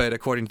 Right. But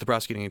according to the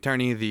prosecuting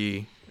attorney,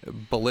 the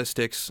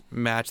ballistics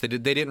match. They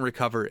didn't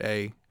recover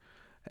a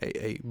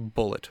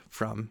bullet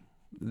from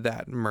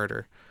that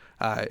murder,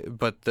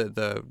 but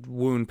the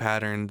wound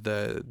pattern,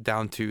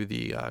 down to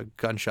the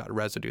gunshot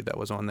residue that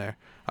was on there,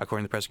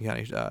 according to the Preston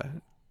County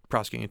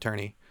prosecuting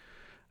attorney,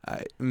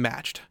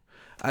 matched.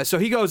 So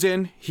he goes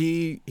in,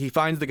 he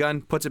finds the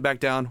gun, puts it back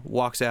down,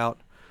 walks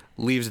out,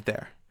 leaves it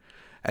there.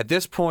 At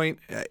this point,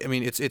 I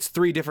mean, it's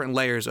 3 different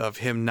layers of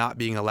him not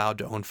being allowed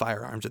to own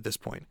firearms at this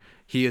point.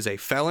 He is a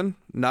felon,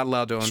 not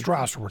allowed to own...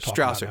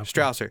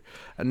 Strawser.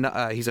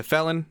 He's a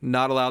felon,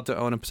 not allowed to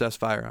own and possess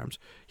firearms.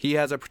 He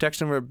has a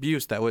protection of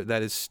abuse that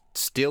is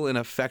still in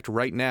effect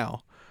right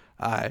now,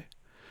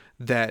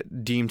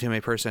 that deemed him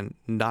a person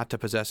not to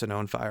possess and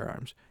own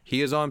firearms.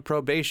 He is on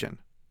probation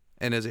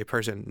and is a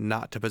person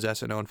not to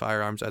possess and own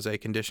firearms as a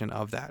condition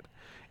of that.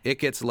 It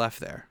gets left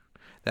there.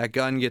 That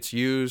gun gets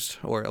used,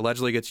 or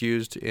allegedly gets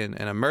used, in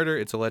a murder.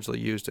 It's allegedly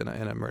used in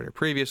a murder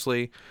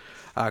previously,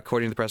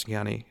 according to the Preston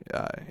County.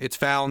 It's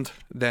found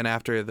then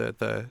after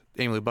the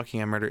Amy Lou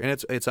Buckingham murder,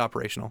 and it's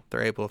operational.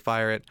 They're able to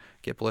fire it,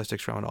 get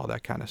ballistics from it, all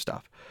that kind of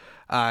stuff.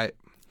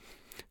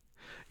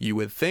 You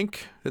would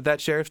think that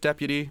sheriff's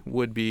deputy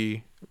would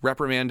be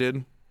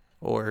reprimanded,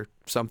 or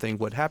something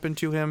would happen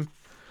to him.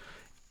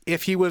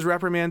 If he was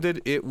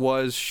reprimanded, it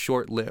was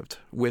short-lived.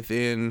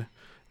 Within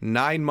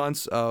 9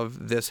 months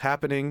of this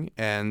happening,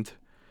 and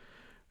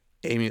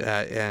Amy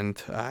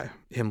and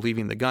him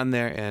leaving the gun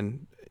there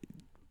and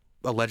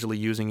allegedly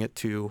using it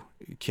to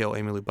kill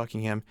Amy Lou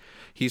Buckingham,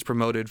 he's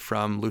promoted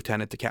from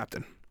lieutenant to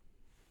captain.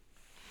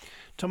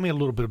 Tell me a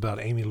little bit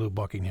about Amy Lou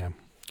Buckingham.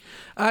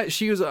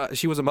 She was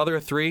a mother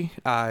of three.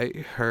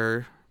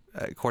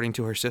 According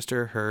to her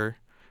sister, her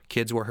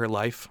kids were her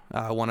life.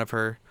 One of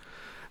her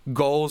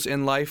goals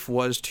in life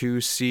was to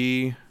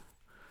see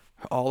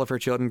all of her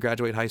children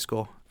graduate high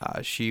school.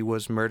 She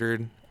was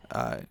murdered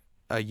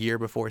a year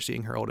before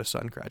seeing her oldest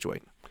son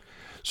graduate.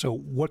 So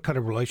what kind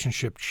of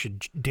relationship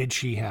did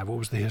she have? What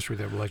was the history of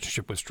that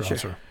relationship with Strawser?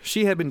 Sure.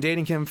 She had been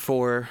dating him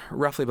for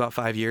roughly about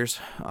 5 years.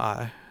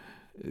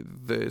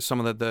 Some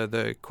of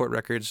the court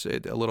records,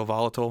 a little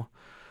volatile.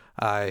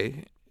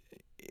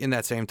 In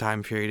that same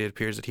time period, it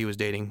appears that he was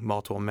dating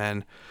multiple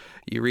men.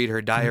 You read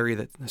her diary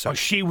that... Sorry,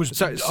 she was...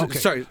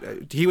 Sorry,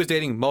 he was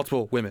dating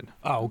multiple women.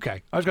 Oh,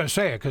 okay. I was going to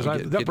say it because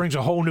that brings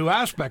a whole new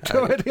aspect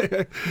to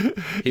it.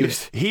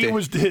 he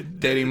was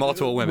dating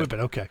multiple women.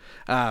 Okay.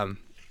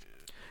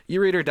 You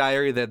read her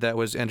diary that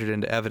was entered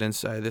into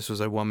evidence. This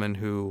was a woman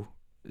who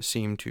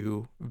seemed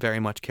to very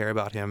much care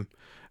about him,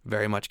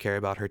 very much care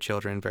about her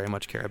children, very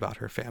much care about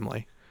her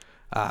family.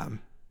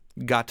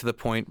 Got to the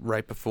point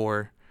right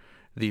before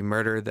the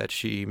murder that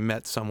she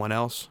met someone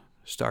else,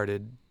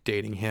 started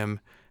dating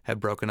him, had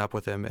broken up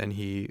with him, and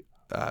he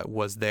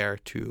was there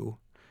to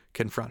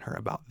confront her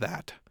about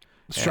that.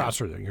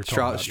 Strawser, you're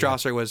talking about.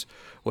 Strawser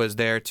was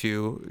there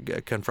to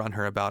confront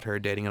her about her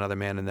dating another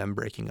man and them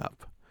breaking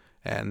up.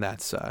 And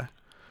that's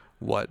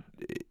what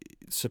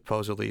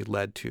supposedly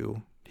led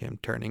to him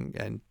turning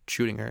and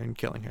shooting her and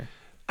killing her.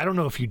 I don't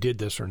know if you did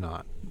this or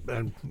not,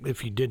 and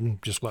if you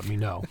didn't, just let me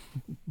know.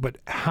 But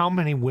how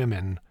many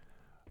women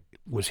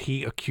was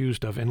he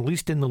accused of, at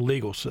least in the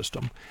legal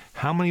system,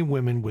 how many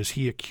women was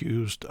he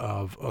accused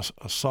of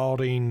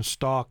assaulting,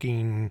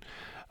 stalking?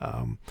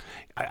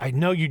 I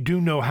know you do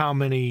know how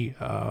many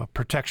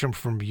protection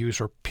from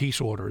abuse or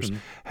peace orders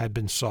had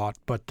been sought,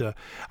 but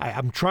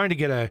I'm trying to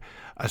get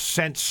a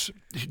sense,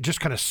 just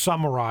kind of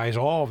summarize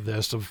all of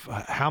this, of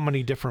how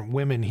many different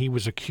women he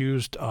was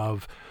accused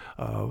of,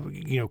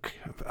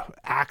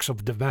 acts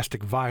of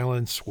domestic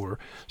violence or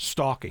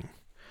stalking.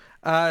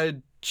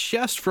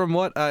 Just from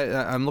what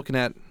I'm looking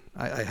at,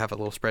 I have a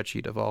little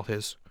spreadsheet of all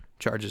his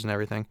charges and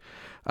everything.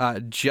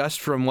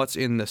 Just from what's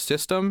in the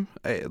system,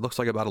 it looks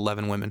like about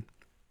 11 women.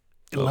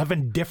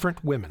 11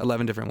 different women.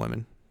 11 different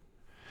women.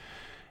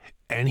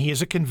 And he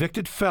is a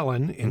convicted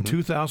felon in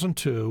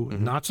 2002,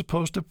 not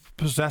supposed to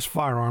possess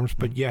firearms,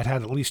 but yet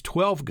had at least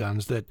 12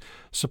 guns that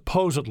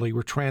supposedly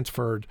were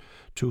transferred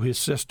to his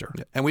sister.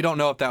 And we don't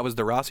know if that was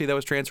the Rossi that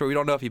was transferred. We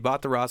don't know if he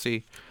bought the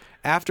Rossi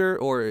after,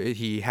 or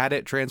he had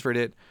it, transferred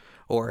it,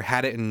 or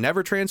had it and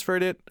never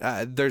transferred it.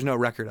 There's no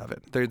record of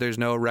it. There's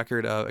no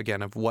record,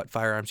 of what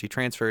firearms he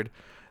transferred.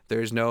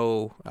 There's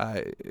no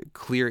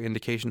clear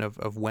indication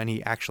of when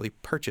he actually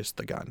purchased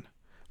the gun.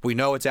 We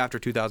know it's after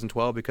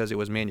 2012 because it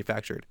was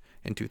manufactured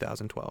in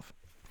 2012.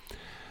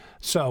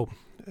 So,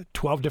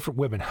 12 different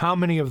women. How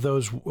many of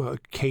those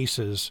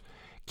cases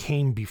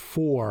came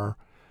before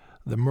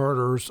the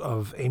murders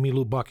of Amy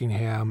Lou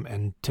Buckingham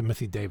and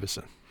Timothy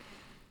Davison?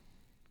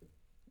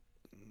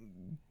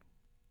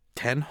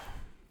 10.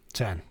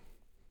 10.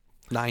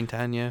 9,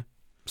 10, yeah.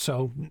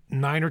 So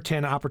 9 or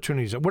 10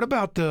 opportunities. What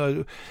about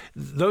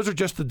those are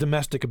just the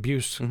domestic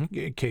abuse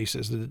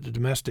cases, the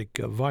domestic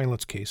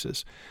violence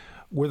cases.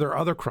 Were there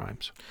other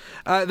crimes?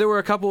 There were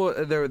a couple.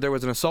 There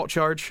was an assault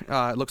charge.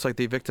 It looks like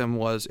the victim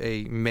was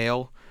a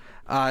male.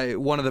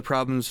 One of the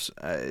problems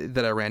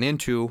that I ran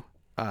into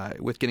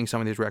with getting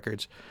some of these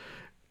records,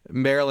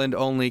 Maryland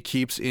only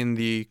keeps in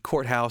the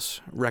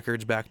courthouse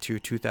records back to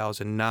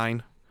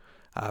 2009,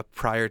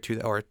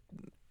 or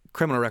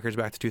criminal records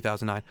back to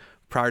 2009.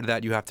 Prior to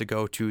that, you have to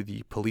go to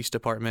the police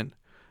department,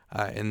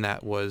 and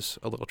that was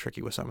a little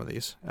tricky with some of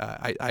these.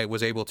 I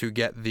was able to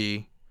get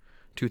the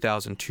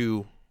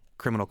 2002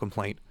 criminal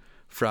complaint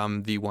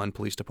from the one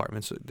police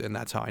department, and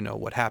that's how I know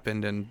what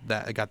happened, and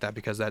that I got that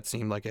because that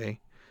seemed like a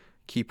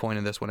key point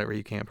in this whenever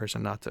you can't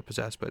person not to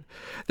possess. But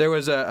there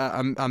was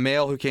a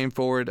male who came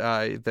forward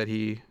that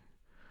he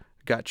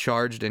got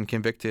charged and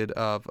convicted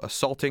of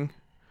assaulting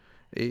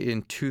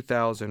in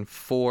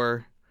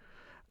 2004.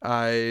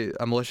 A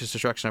malicious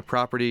destruction of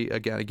property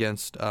again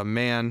against a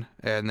man,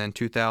 and then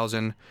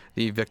 2000,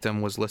 the victim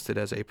was listed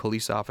as a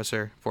police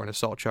officer for an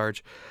assault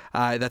charge.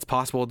 That's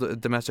possible,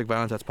 domestic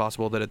violence. That's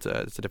possible that it's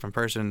a different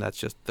person. That's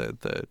just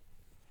the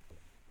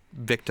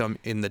victim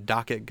in the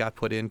docket got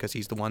put in because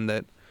he's the one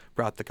that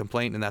brought the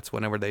complaint, and that's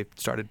whenever they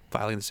started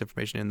filing this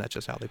information in. That's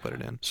just how they put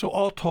it in. So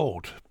all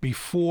told,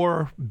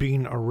 before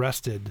being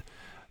arrested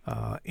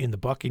in the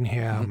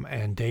Buckingham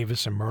and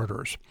Davison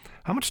murders,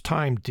 how much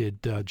time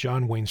did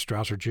John Wayne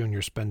Strawser Jr.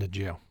 spend in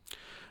jail?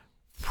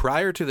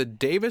 Prior to the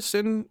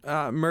Davison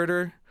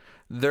murder,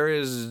 there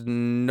is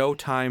no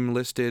time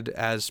listed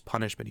as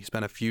punishment. He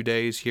spent a few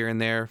days here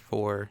and there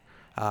for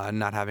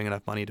not having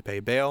enough money to pay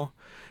bail.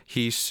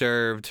 He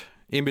served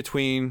in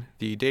between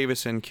the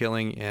Davison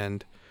killing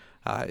and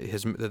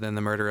then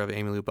the murder of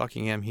Amy Lou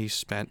Buckingham. He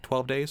spent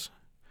 12 days.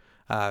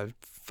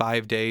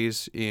 5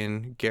 days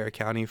in Garrett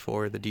County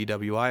for the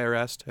DWI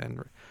arrest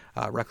and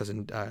reckless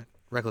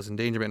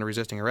endangerment and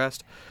resisting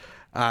arrest,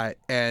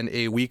 and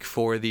a week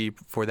for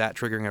that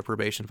triggering a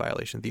probation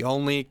violation. The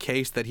only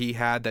case that he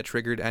had that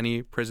triggered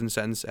any prison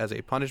sentence as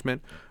a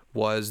punishment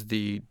was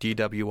the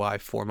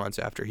DWI 4 months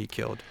after he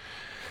killed,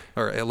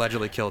 or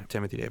allegedly killed,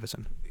 Timothy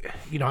Davison.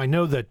 I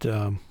know that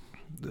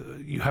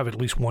you have at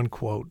least one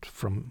quote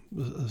from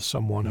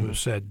someone who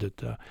said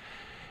that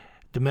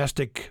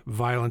domestic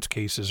violence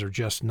cases are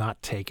just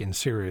not taken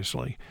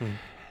seriously.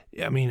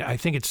 I mean, I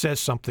think it says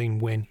something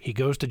when he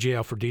goes to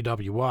jail for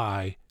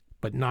DWI,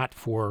 but not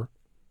for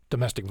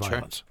domestic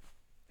violence.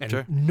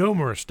 And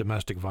numerous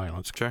domestic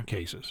violence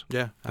cases.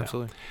 Yeah,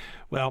 absolutely.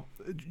 Well,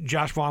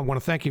 Josh Vaughn, I want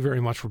to thank you very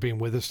much for being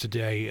with us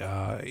today.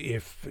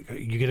 If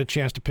you get a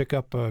chance to pick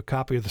up a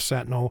copy of the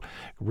Sentinel,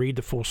 read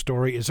the full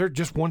story. Is there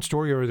just one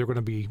story, or are there going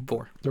to be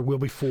 4? There will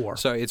be 4.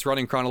 So it's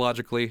running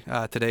chronologically.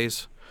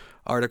 Today's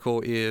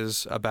article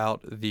is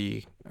about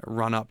the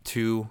run-up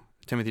to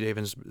Timothy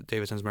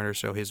Davison's murder,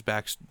 so his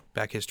back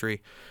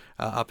history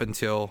up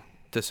until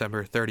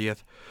December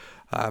 30th.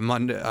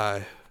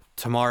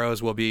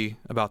 Tomorrow's will be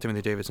about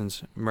Timothy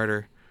Davison's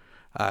murder.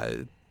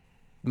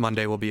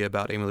 Monday will be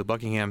about Amy Lou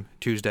Buckingham.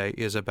 Tuesday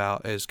is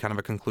kind of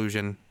a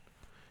conclusion.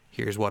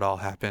 Here's what all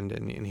happened,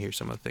 and here's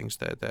some of the things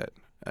that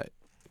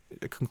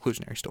a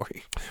conclusionary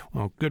story.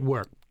 Well, good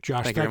work.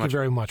 Josh, thank you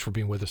very much for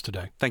being with us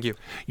today. Thank you.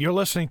 You're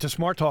listening to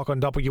Smart Talk on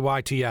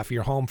WITF,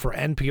 your home for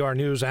NPR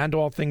News and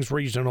all things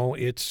regional.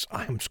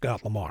 I'm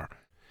Scott Lamar.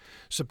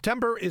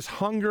 September is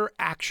Hunger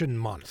Action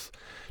Month.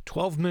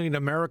 12 million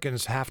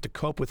Americans have to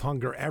cope with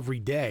hunger every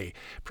day.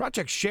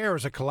 Project SHARE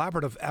is a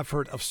collaborative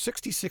effort of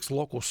 66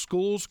 local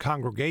schools,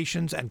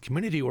 congregations, and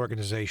community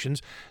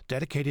organizations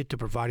dedicated to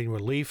providing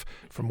relief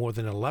for more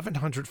than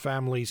 1,100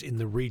 families in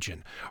the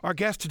region. Our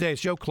guest today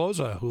is Joe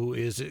Kloza, who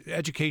is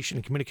Education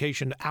and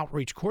Communication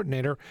Outreach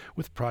Coordinator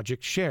with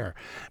Project SHARE.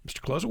 Mr.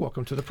 Kloza,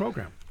 welcome to the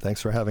program.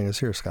 Thanks for having us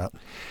here, Scott.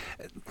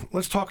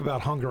 Let's talk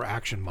about Hunger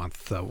Action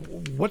Month.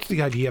 What's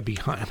the idea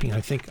behind? I mean,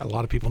 I think a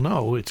lot of people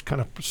know it's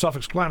kind of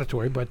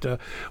self-explanatory, but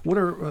what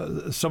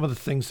are some of the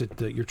things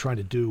that you're trying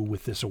to do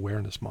with this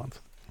Awareness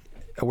Month?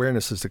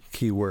 Awareness is the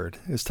key word,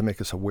 is to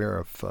make us aware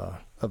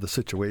of the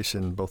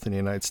situation both in the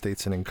United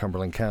States and in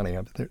Cumberland County.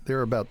 There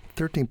are about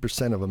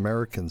 13% of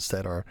Americans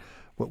that are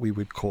what we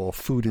would call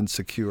food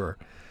insecure.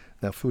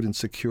 Now, food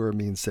insecure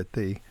means that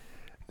they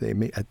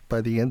may, by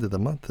the end of the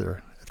month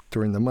or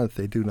during the month,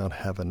 they do not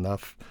have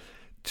enough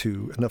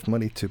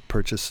money to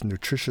purchase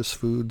nutritious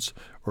foods,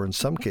 or in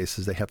some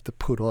cases they have to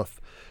put off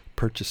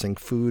purchasing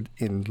food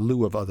in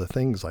lieu of other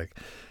things like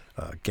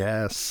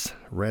gas,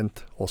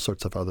 rent, all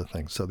sorts of other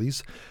things. So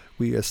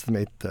we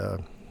estimate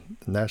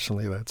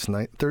nationally that's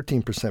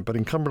 13%, but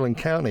in Cumberland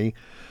County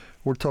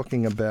we're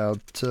talking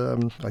about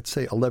I'd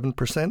say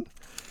 11%,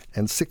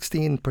 and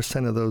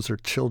 16% of those are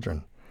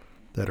children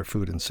that are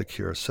food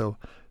insecure. So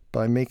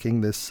by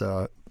making this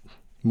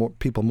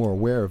people more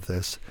aware of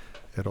this,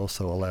 it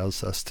also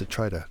allows us to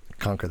try to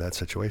conquer that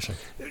situation.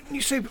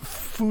 You say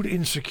food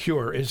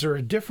insecure. Is there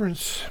a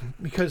difference?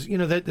 Because,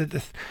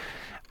 that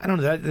I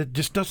don't know, that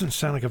just doesn't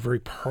sound like a very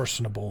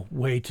personable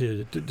way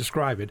to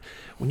describe it.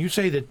 When you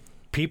say that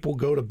people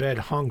go to bed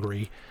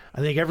hungry,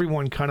 I think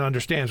everyone kind of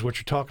understands what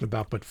you're talking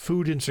about, but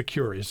food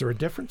insecure, is there a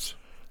difference?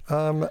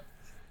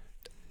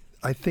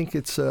 I think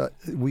it's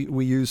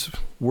we use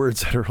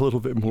words that are a little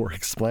bit more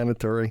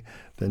explanatory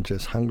than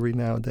just hungry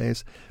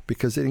nowadays,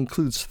 because it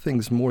includes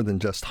things more than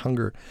just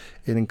hunger.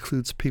 It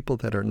includes people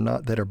that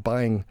are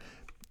buying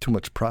too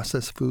much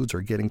processed foods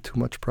or getting too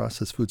much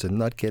processed foods and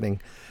not getting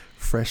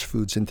fresh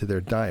foods into their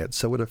diet.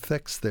 So it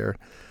affects their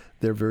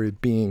very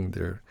being,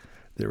 their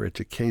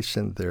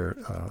education, their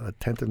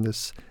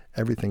attentiveness,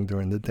 everything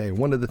during the day.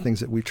 One of the things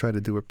that we try to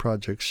do at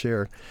Project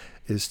SHARE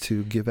is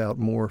to give out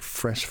more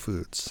fresh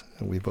foods.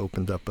 And we've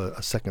opened up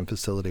a second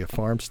facility, a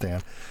farm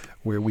stand,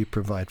 where we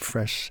provide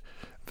fresh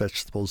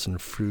vegetables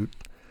and fruit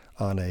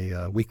on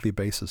a weekly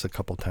basis, a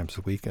couple times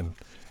a week in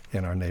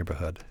our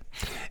neighborhood.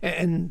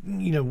 And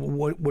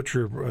what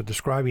you're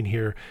describing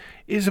here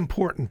is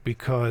important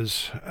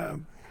because,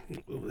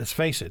 let's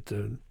face it,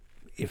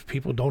 if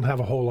people don't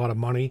have a whole lot of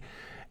money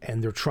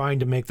and they're trying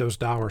to make those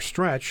dollars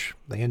stretch,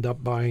 they end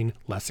up buying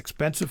less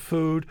expensive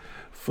food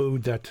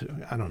that,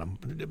 I don't know,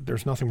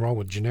 there's nothing wrong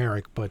with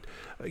generic, but,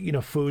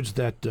 foods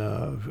that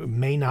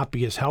may not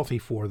be as healthy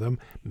for them,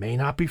 may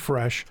not be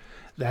fresh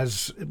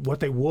as what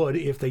they would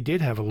if they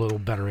did have a little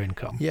better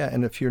income. Yeah,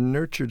 and if you're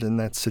nurtured in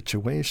that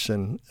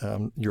situation,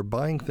 you're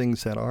buying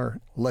things that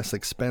are less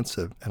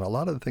expensive, and a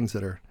lot of the things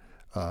that are,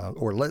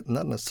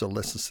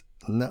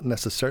 not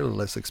necessarily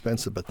less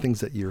expensive, but things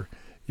that you're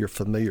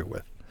familiar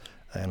with.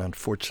 And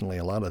unfortunately,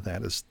 a lot of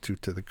that is due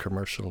to the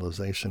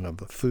commercialization of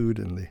the food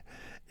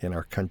in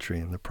our country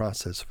and the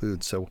processed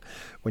food. So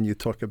when you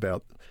talk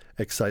about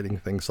exciting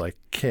things like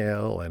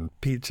kale and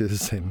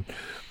peaches and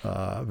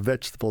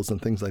vegetables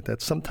and things like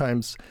that,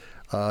 sometimes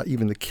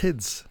even the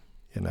kids,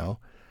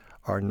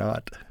 are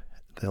not,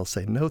 they'll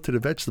say no to the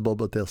vegetable,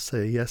 but they'll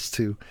say yes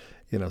to,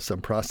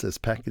 some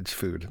processed packaged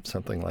food,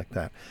 something like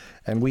that.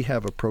 And we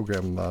have a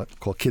program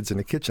called Kids in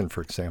the Kitchen,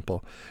 for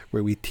example,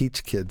 where we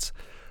teach kids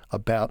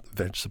about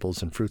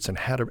vegetables and fruits and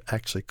how to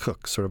actually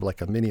cook, sort of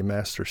like a mini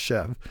master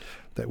chef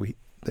that we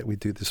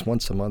do this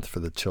once a month for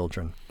the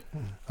children.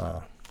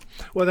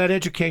 Well, that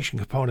education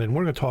component, and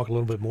we're going to talk a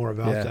little bit more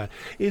about that,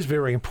 is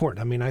very important.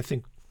 I mean, I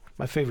think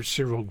my favorite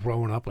cereal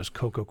growing up was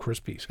Cocoa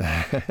Krispies.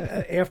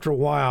 After a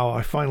while,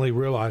 I finally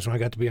realized when I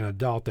got to be an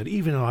adult that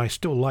even though I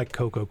still like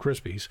Cocoa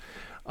Krispies,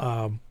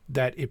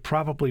 that it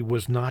probably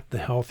was not the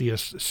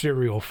healthiest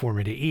cereal for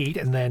me to eat,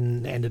 and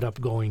then ended up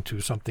going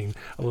to something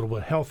a little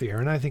bit healthier.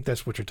 And I think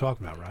that's what you're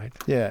talking about, right?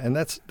 Yeah, and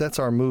that's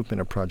our movement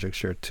at Project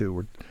Share,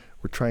 too.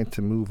 We're trying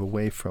to move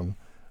away from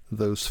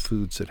those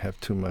foods that have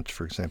too much,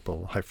 for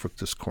example, high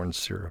fructose corn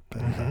syrup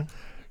and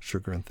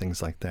sugar and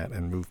things like that,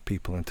 and move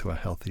people into a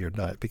healthier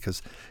diet.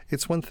 Because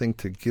it's one thing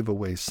to give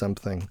away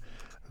something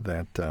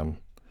that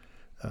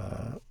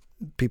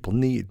people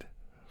need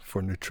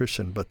for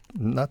nutrition, but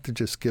not to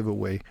just give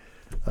away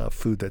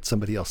food that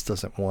somebody else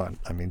doesn't want.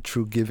 I mean,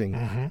 true giving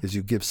is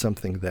you give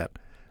something that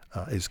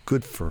is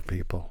good for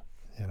people,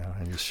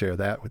 and you share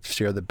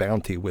the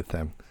bounty with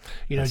them.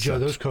 Joe,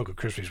 those Cocoa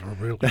Krispies were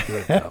really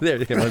good. There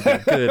you go.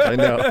 Good, I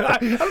know. I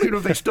don't even know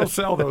if they still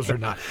sell those or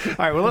not. All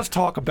right, well, let's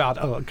talk about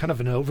kind of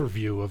an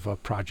overview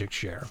of Project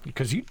Share,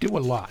 because you do a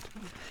lot.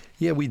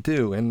 Yeah, we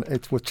do. And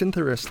what's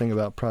interesting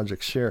about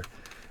Project Share,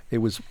 it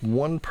was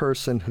one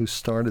person who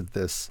started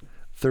this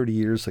 30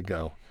 years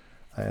ago.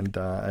 And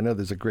I know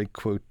there's a great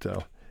quote,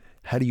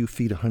 how do you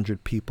feed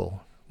 100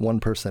 people, one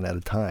person at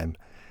a time?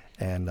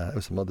 And it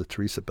was Mother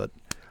Teresa, but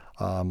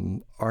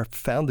our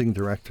founding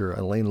director,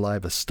 Elaine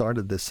Liva,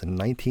 started this in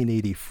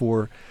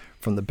 1984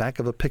 from the back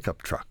of a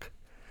pickup truck.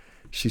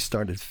 She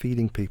started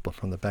feeding people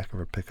from the back of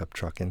her pickup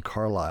truck in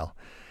Carlisle.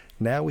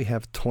 Now we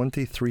have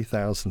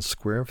 23,000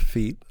 square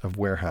feet of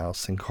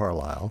warehouse in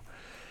Carlisle,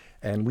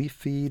 and we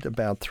feed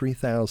about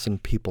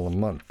 3,000 people a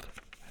month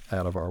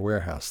out of our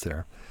warehouse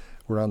there.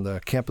 We're on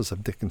the campus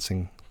of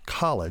Dickinson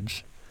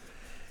College,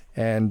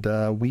 and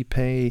we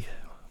pay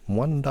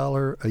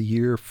 $1 a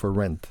year for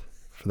rent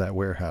for that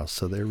warehouse.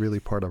 So they're really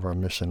part of our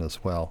mission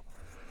as well.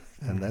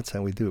 And that's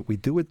how we do it. We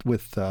do it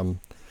with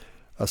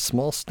a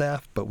small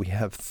staff, but we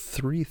have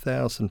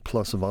 3,000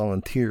 plus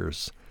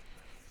volunteers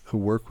who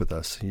work with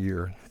us a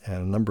year,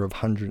 and a number of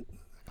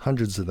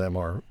hundreds of them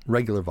are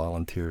regular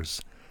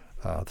volunteers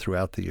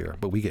throughout the year.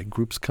 But we get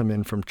groups come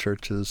in from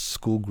churches,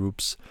 school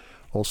groups,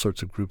 all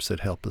sorts of groups that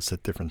help us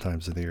at different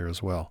times of the year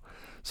as well.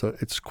 So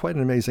it's quite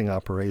an amazing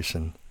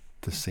operation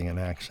to see in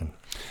action.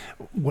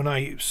 When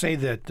I say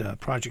that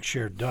Project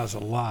Share does a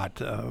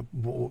lot,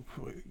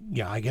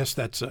 I guess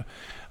that's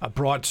a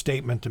broad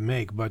statement to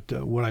make, but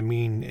what I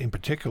mean in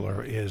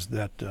particular is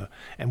that,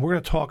 and we're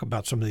going to talk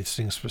about some of these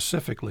things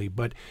specifically,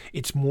 but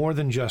it's more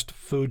than just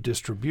food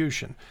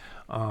distribution.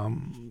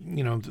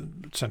 The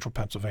Central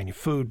Pennsylvania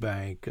Food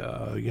Bank,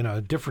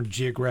 different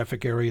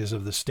geographic areas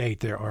of the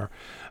state. There are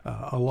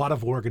a lot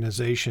of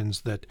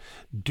organizations that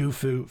do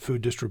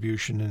food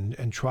distribution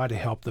and try to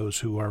help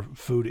those who are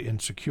food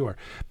insecure.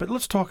 But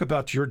let's talk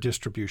about your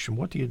distribution.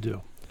 What do you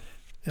do?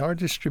 Our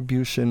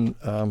distribution,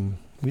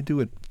 we do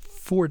it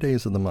 4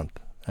 days of the month,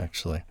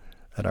 actually,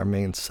 at our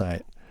main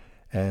site.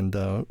 And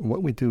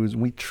what we do is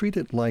we treat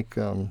it like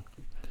a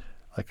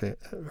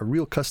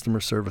real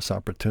customer service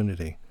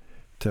opportunity,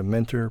 to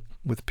mentor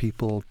with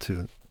people,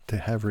 to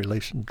have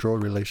draw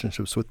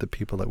relationships with the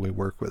people that we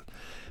work with,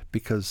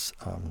 because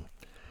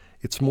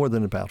it's more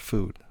than about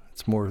food.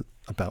 It's more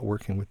about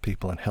working with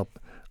people and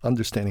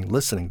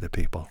listening to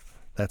people.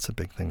 That's a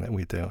big thing that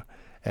we do.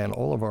 And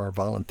all of our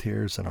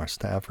volunteers and our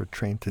staff are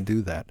trained to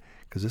do that,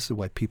 because this is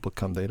why people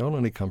come. They don't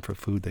only come for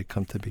food, they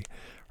come to be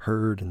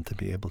heard and to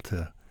be able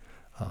to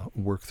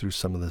work through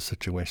some of the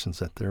situations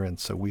that they're in.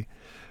 So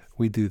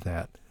we do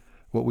that.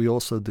 What we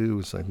also do,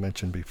 as I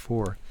mentioned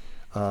before,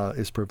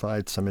 is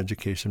provide some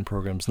education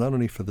programs, not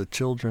only for the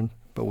children,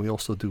 but we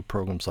also do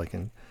programs like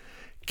in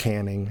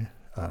canning,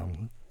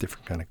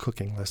 different kind of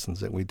cooking lessons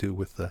that we do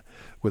with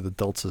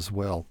adults as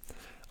well.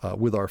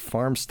 With our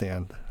farm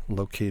stand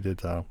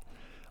located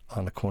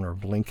on the corner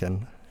of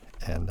Lincoln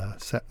and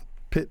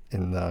Pitt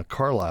in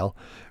Carlisle,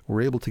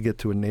 we're able to get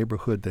to a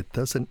neighborhood that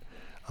doesn't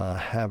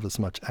have as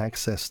much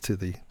access to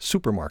the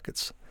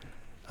supermarkets.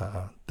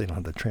 They don't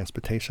have the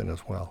transportation as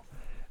well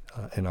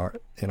in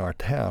our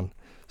town.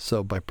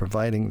 So by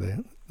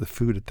providing the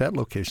food at that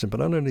location,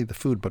 but not only the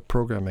food, but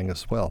programming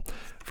as well.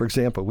 For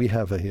example, we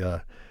have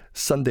a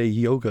Sunday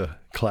yoga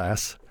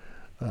class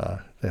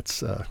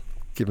that's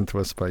given to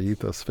us by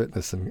Ethos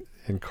Fitness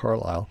in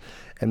Carlisle,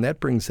 and that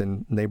brings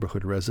in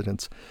neighborhood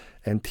residents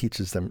and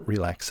teaches them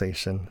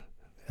relaxation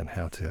and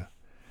how to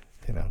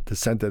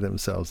center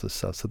themselves and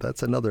stuff. So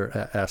that's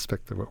another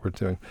aspect of what we're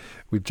doing.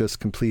 We've just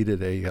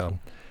completed a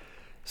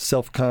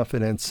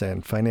self-confidence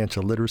and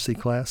financial literacy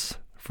class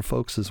for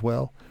folks as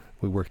well.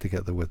 We work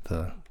together with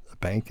a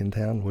bank in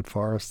town, Wood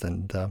Forest,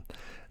 and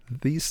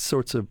these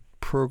sorts of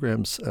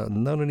programs,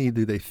 not only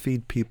do they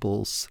feed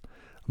people's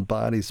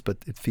bodies, but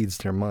it feeds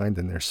their mind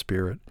and their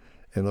spirit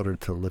in order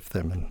to lift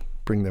them and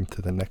bring them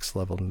to the next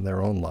level in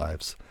their own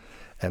lives.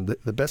 And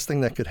the best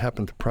thing that could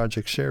happen to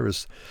Project Share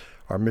is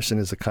our mission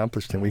is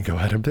accomplished and we go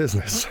out of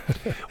business.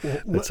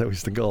 That's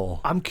always the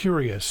goal. I'm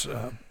curious,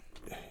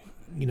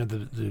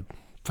 the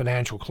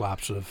financial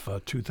collapse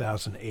of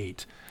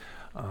 2008,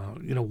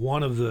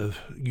 one of the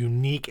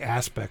unique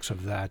aspects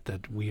of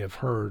that we have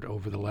heard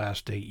over the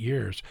last 8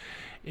 years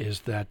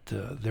is that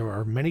there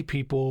are many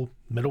people,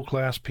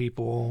 middle-class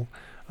people,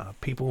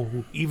 people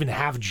who even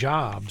have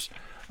jobs,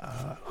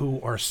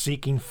 who are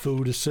seeking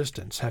food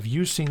assistance. Have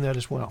you seen that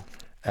as well?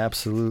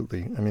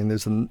 Absolutely. I mean,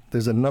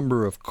 there's a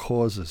number of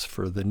causes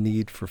for the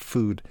need for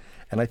food,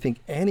 and I think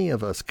any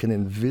of us can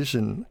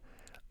envision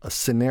a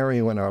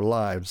scenario in our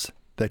lives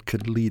that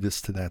could lead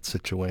us to that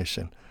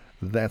situation.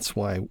 That's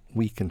why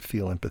we can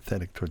feel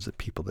empathetic towards the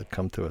people that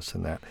come to us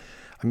in that.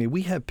 I mean,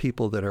 we have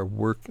people that are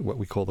what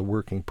we call the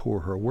working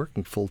poor, who are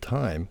working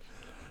full-time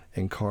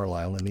in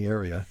Carlisle in the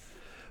area,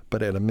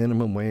 but at a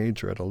minimum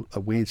wage or at a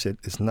wage that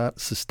is not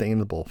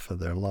sustainable for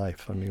their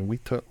life. I mean, we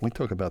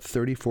talk about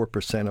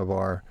 34% of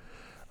our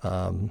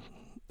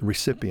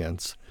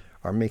recipients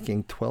are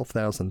making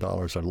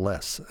 $12,000 or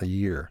less a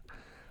year.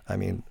 I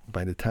mean,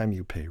 by the time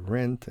you pay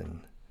rent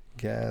and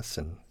gas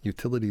and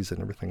utilities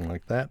and everything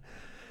like that,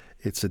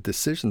 it's a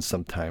decision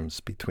sometimes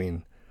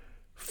between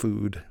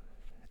food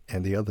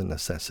and the other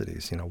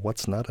necessities.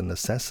 What's not a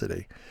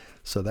necessity?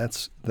 So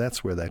that's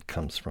where that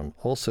comes from.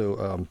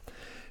 Also,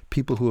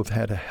 people who have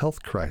had a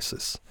health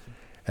crisis,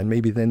 and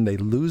maybe then they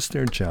lose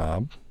their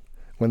job.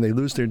 When they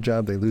lose their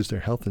job, they lose their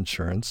health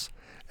insurance,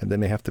 and then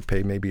they have to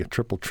pay maybe a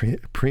triple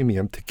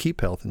premium to keep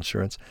health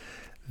insurance.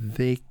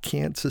 They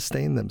can't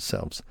sustain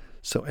themselves.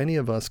 So any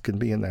of us can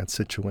be in that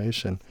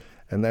situation,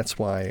 and that's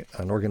why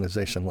an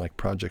organization like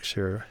Project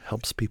Share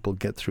helps people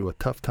get through a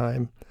tough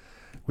time,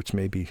 which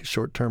may be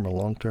short-term or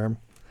long-term,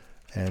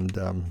 and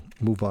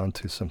move on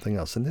to something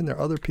else. And then there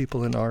are other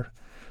people in our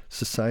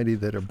society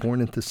that are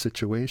born into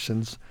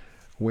situations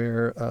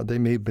where they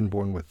may have been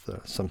born with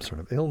some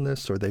sort of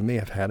illness, or they may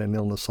have had an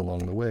illness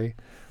along the way.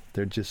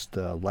 They're just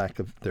lack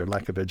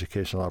of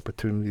educational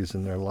opportunities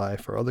in their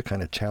life, or other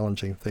kind of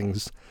challenging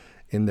things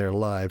in their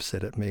lives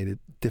that have made it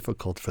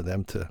difficult for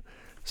them to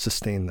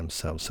sustain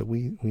themselves. So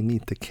we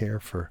need to care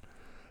for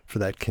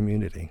that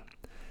community.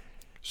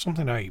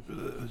 Something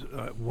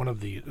one of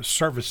the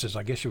services,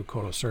 I guess you would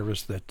call it a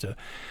service that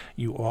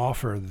you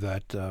offer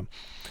that, I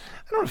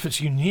don't know if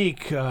it's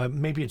unique,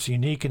 maybe it's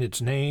unique in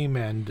its name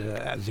and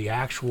the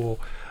actual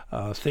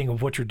thing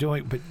of what you're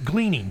doing, but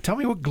gleaning. Tell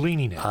me what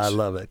gleaning is. I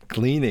love it.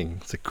 Gleaning.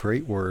 It's a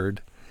great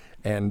word.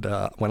 And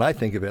when I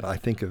think of it, I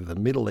think of the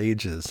Middle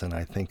Ages, and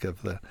I think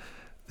of the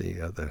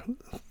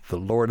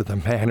lord of the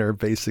manor,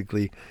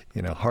 basically,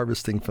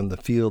 harvesting from the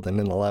field and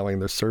then allowing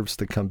their serfs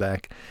to come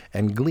back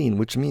and glean,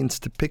 which means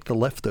to pick the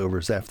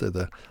leftovers after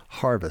the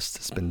harvest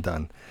has been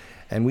done.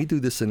 And we do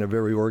this in a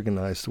very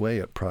organized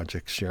way at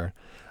Project Share.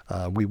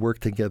 We work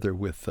together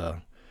with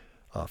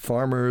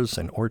farmers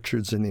and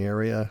orchards in the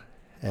area.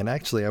 And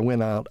actually, I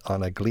went out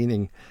on a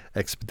gleaning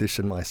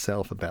expedition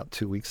myself about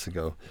 2 weeks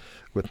ago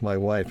with my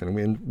wife,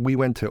 and we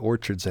went to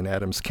orchards in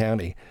Adams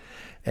County,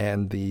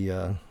 and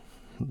the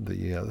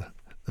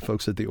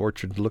folks at the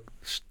orchard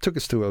took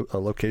us to a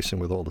location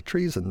with all the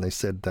trees, and they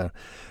said,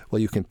 well,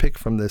 you can pick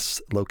from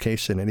this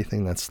location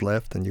anything that's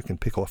left, and you can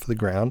pick off the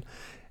ground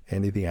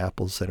any of the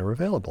apples that are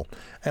available.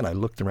 And I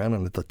looked around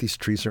and I thought, these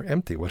trees are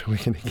empty. What are we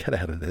going to get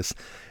out of this?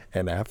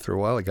 And after a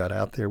while, I got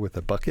out there with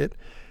a bucket,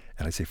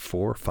 and I say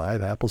 4 or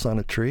 5 apples on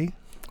a tree,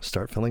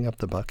 start filling up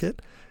the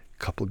bucket, a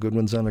couple of good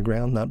ones on the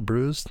ground, not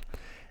bruised.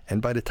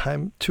 And by the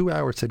time 2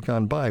 hours had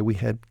gone by, we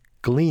had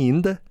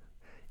gleaned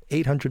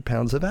 800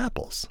 pounds of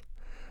apples.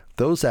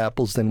 Those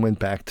apples then went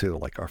back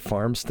to our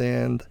farm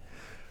stand.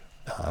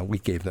 We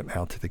gave them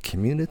out to the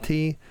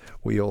community.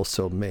 We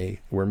also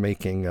we're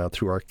making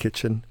through our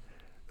kitchen.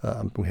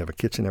 We have a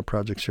kitchen at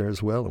Project Share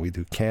as well, and we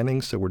do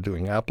canning. So we're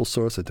doing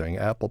applesauce, we're doing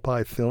apple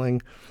pie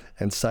filling,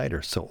 and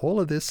cider. So all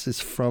of this is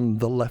from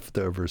the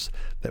leftovers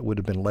that would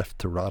have been left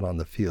to rot on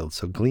the field.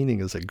 So gleaning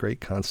is a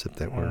great concept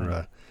that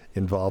we're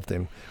involved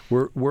in.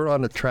 We're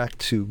on a track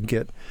to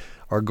get.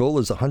 Our goal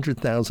is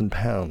 100,000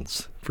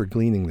 pounds for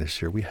gleaning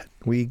this year.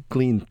 We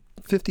gleaned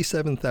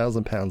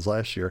 57,000 pounds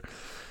last year,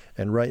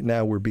 and right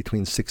now we're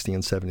between 60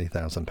 and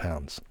 70,000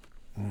 pounds.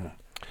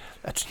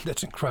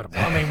 That's incredible.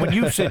 I mean, when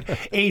you said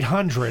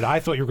 800, I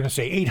thought you were going to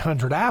say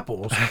 800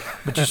 apples,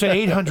 but you said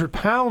 800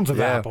 pounds of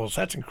apples.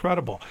 That's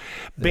incredible.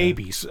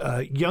 Babies,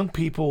 young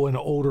people and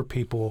older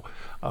people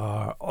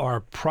are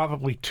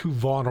probably two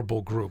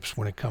vulnerable groups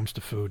when it comes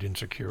to food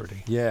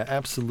insecurity. Yeah,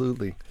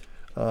 absolutely.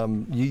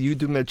 You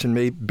do mention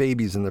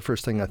babies, and the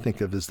first thing I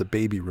think of is the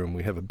baby room.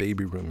 We have a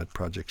baby room at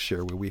Project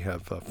Share where we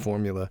have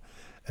formula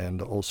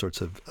and all sorts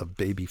of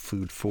baby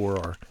food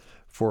for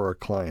our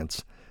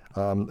clients.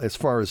 As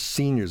far as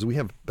seniors, we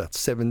have about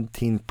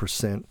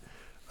 17%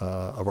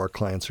 of our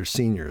clients are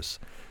seniors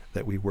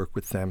that we work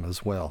with them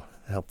as well,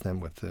 help them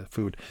with the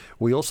food.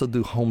 We also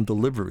do home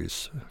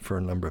deliveries for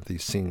a number of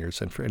these seniors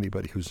and for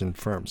anybody who's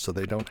infirm, so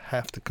they don't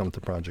have to come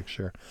to Project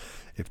Share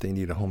if they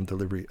need a home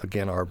delivery.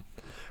 Again, our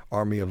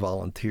army of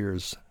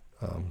volunteers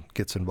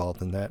gets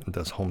involved in that and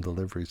does home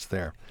deliveries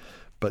there.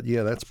 But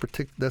yeah,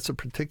 that's a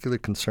particular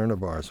concern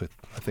of ours.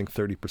 I think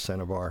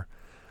 30% of our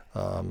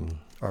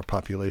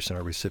population,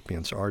 our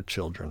recipients, are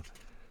children.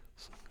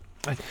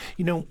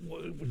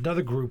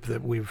 Another group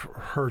that we've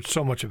heard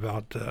so much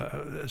about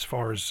as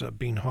far as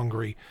being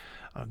hungry,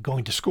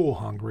 going to school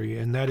hungry,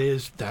 and that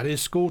is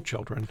school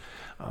children.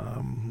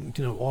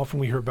 Often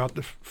we hear about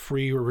the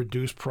free or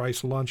reduced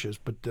price lunches,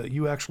 but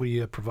you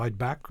actually provide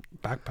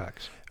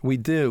backpacks. We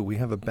do. We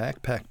have a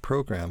backpack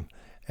program,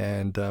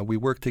 and we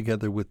work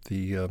together with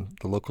the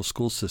local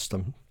school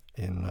system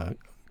in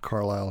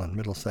Carlisle and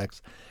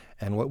Middlesex.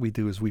 And what we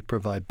do is we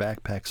provide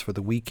backpacks for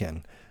the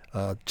weekend.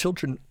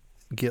 Children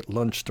get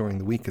lunch during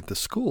the week at the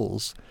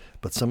schools,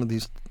 but some of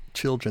these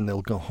children,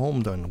 they'll go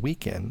home during the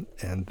weekend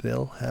and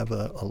they'll have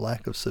a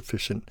lack of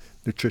sufficient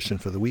nutrition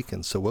for the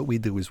weekend. So what we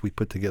do is we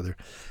put together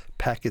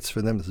packets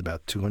for them. There's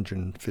about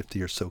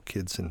 250 or so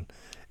kids in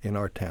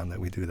our town that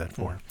we do that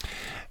for.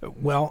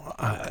 Well,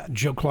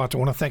 Joe Kloza, I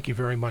want to thank you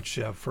very much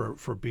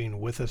for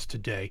being with us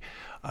today.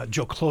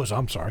 Joe Kloza,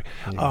 I'm sorry.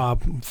 Yeah.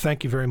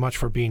 Thank you very much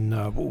for being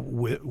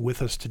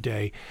with us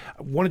today.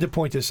 I wanted to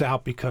point this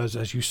out because,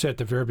 as you said at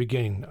the very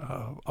beginning,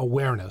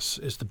 awareness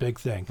is the big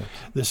thing. Yes.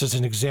 This is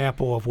an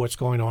example of what's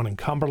going on in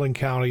Cumberland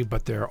County,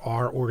 but there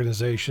are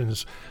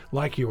organizations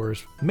like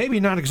yours, maybe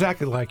not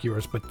exactly like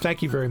yours, but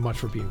thank you very much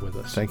for being with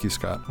us. Thank you,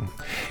 Scott.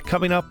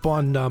 Coming up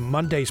on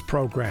Monday's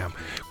program,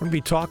 we're going to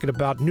be talking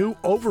about new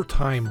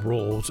overtime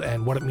rules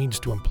and what it means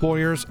to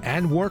employers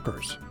and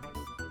workers.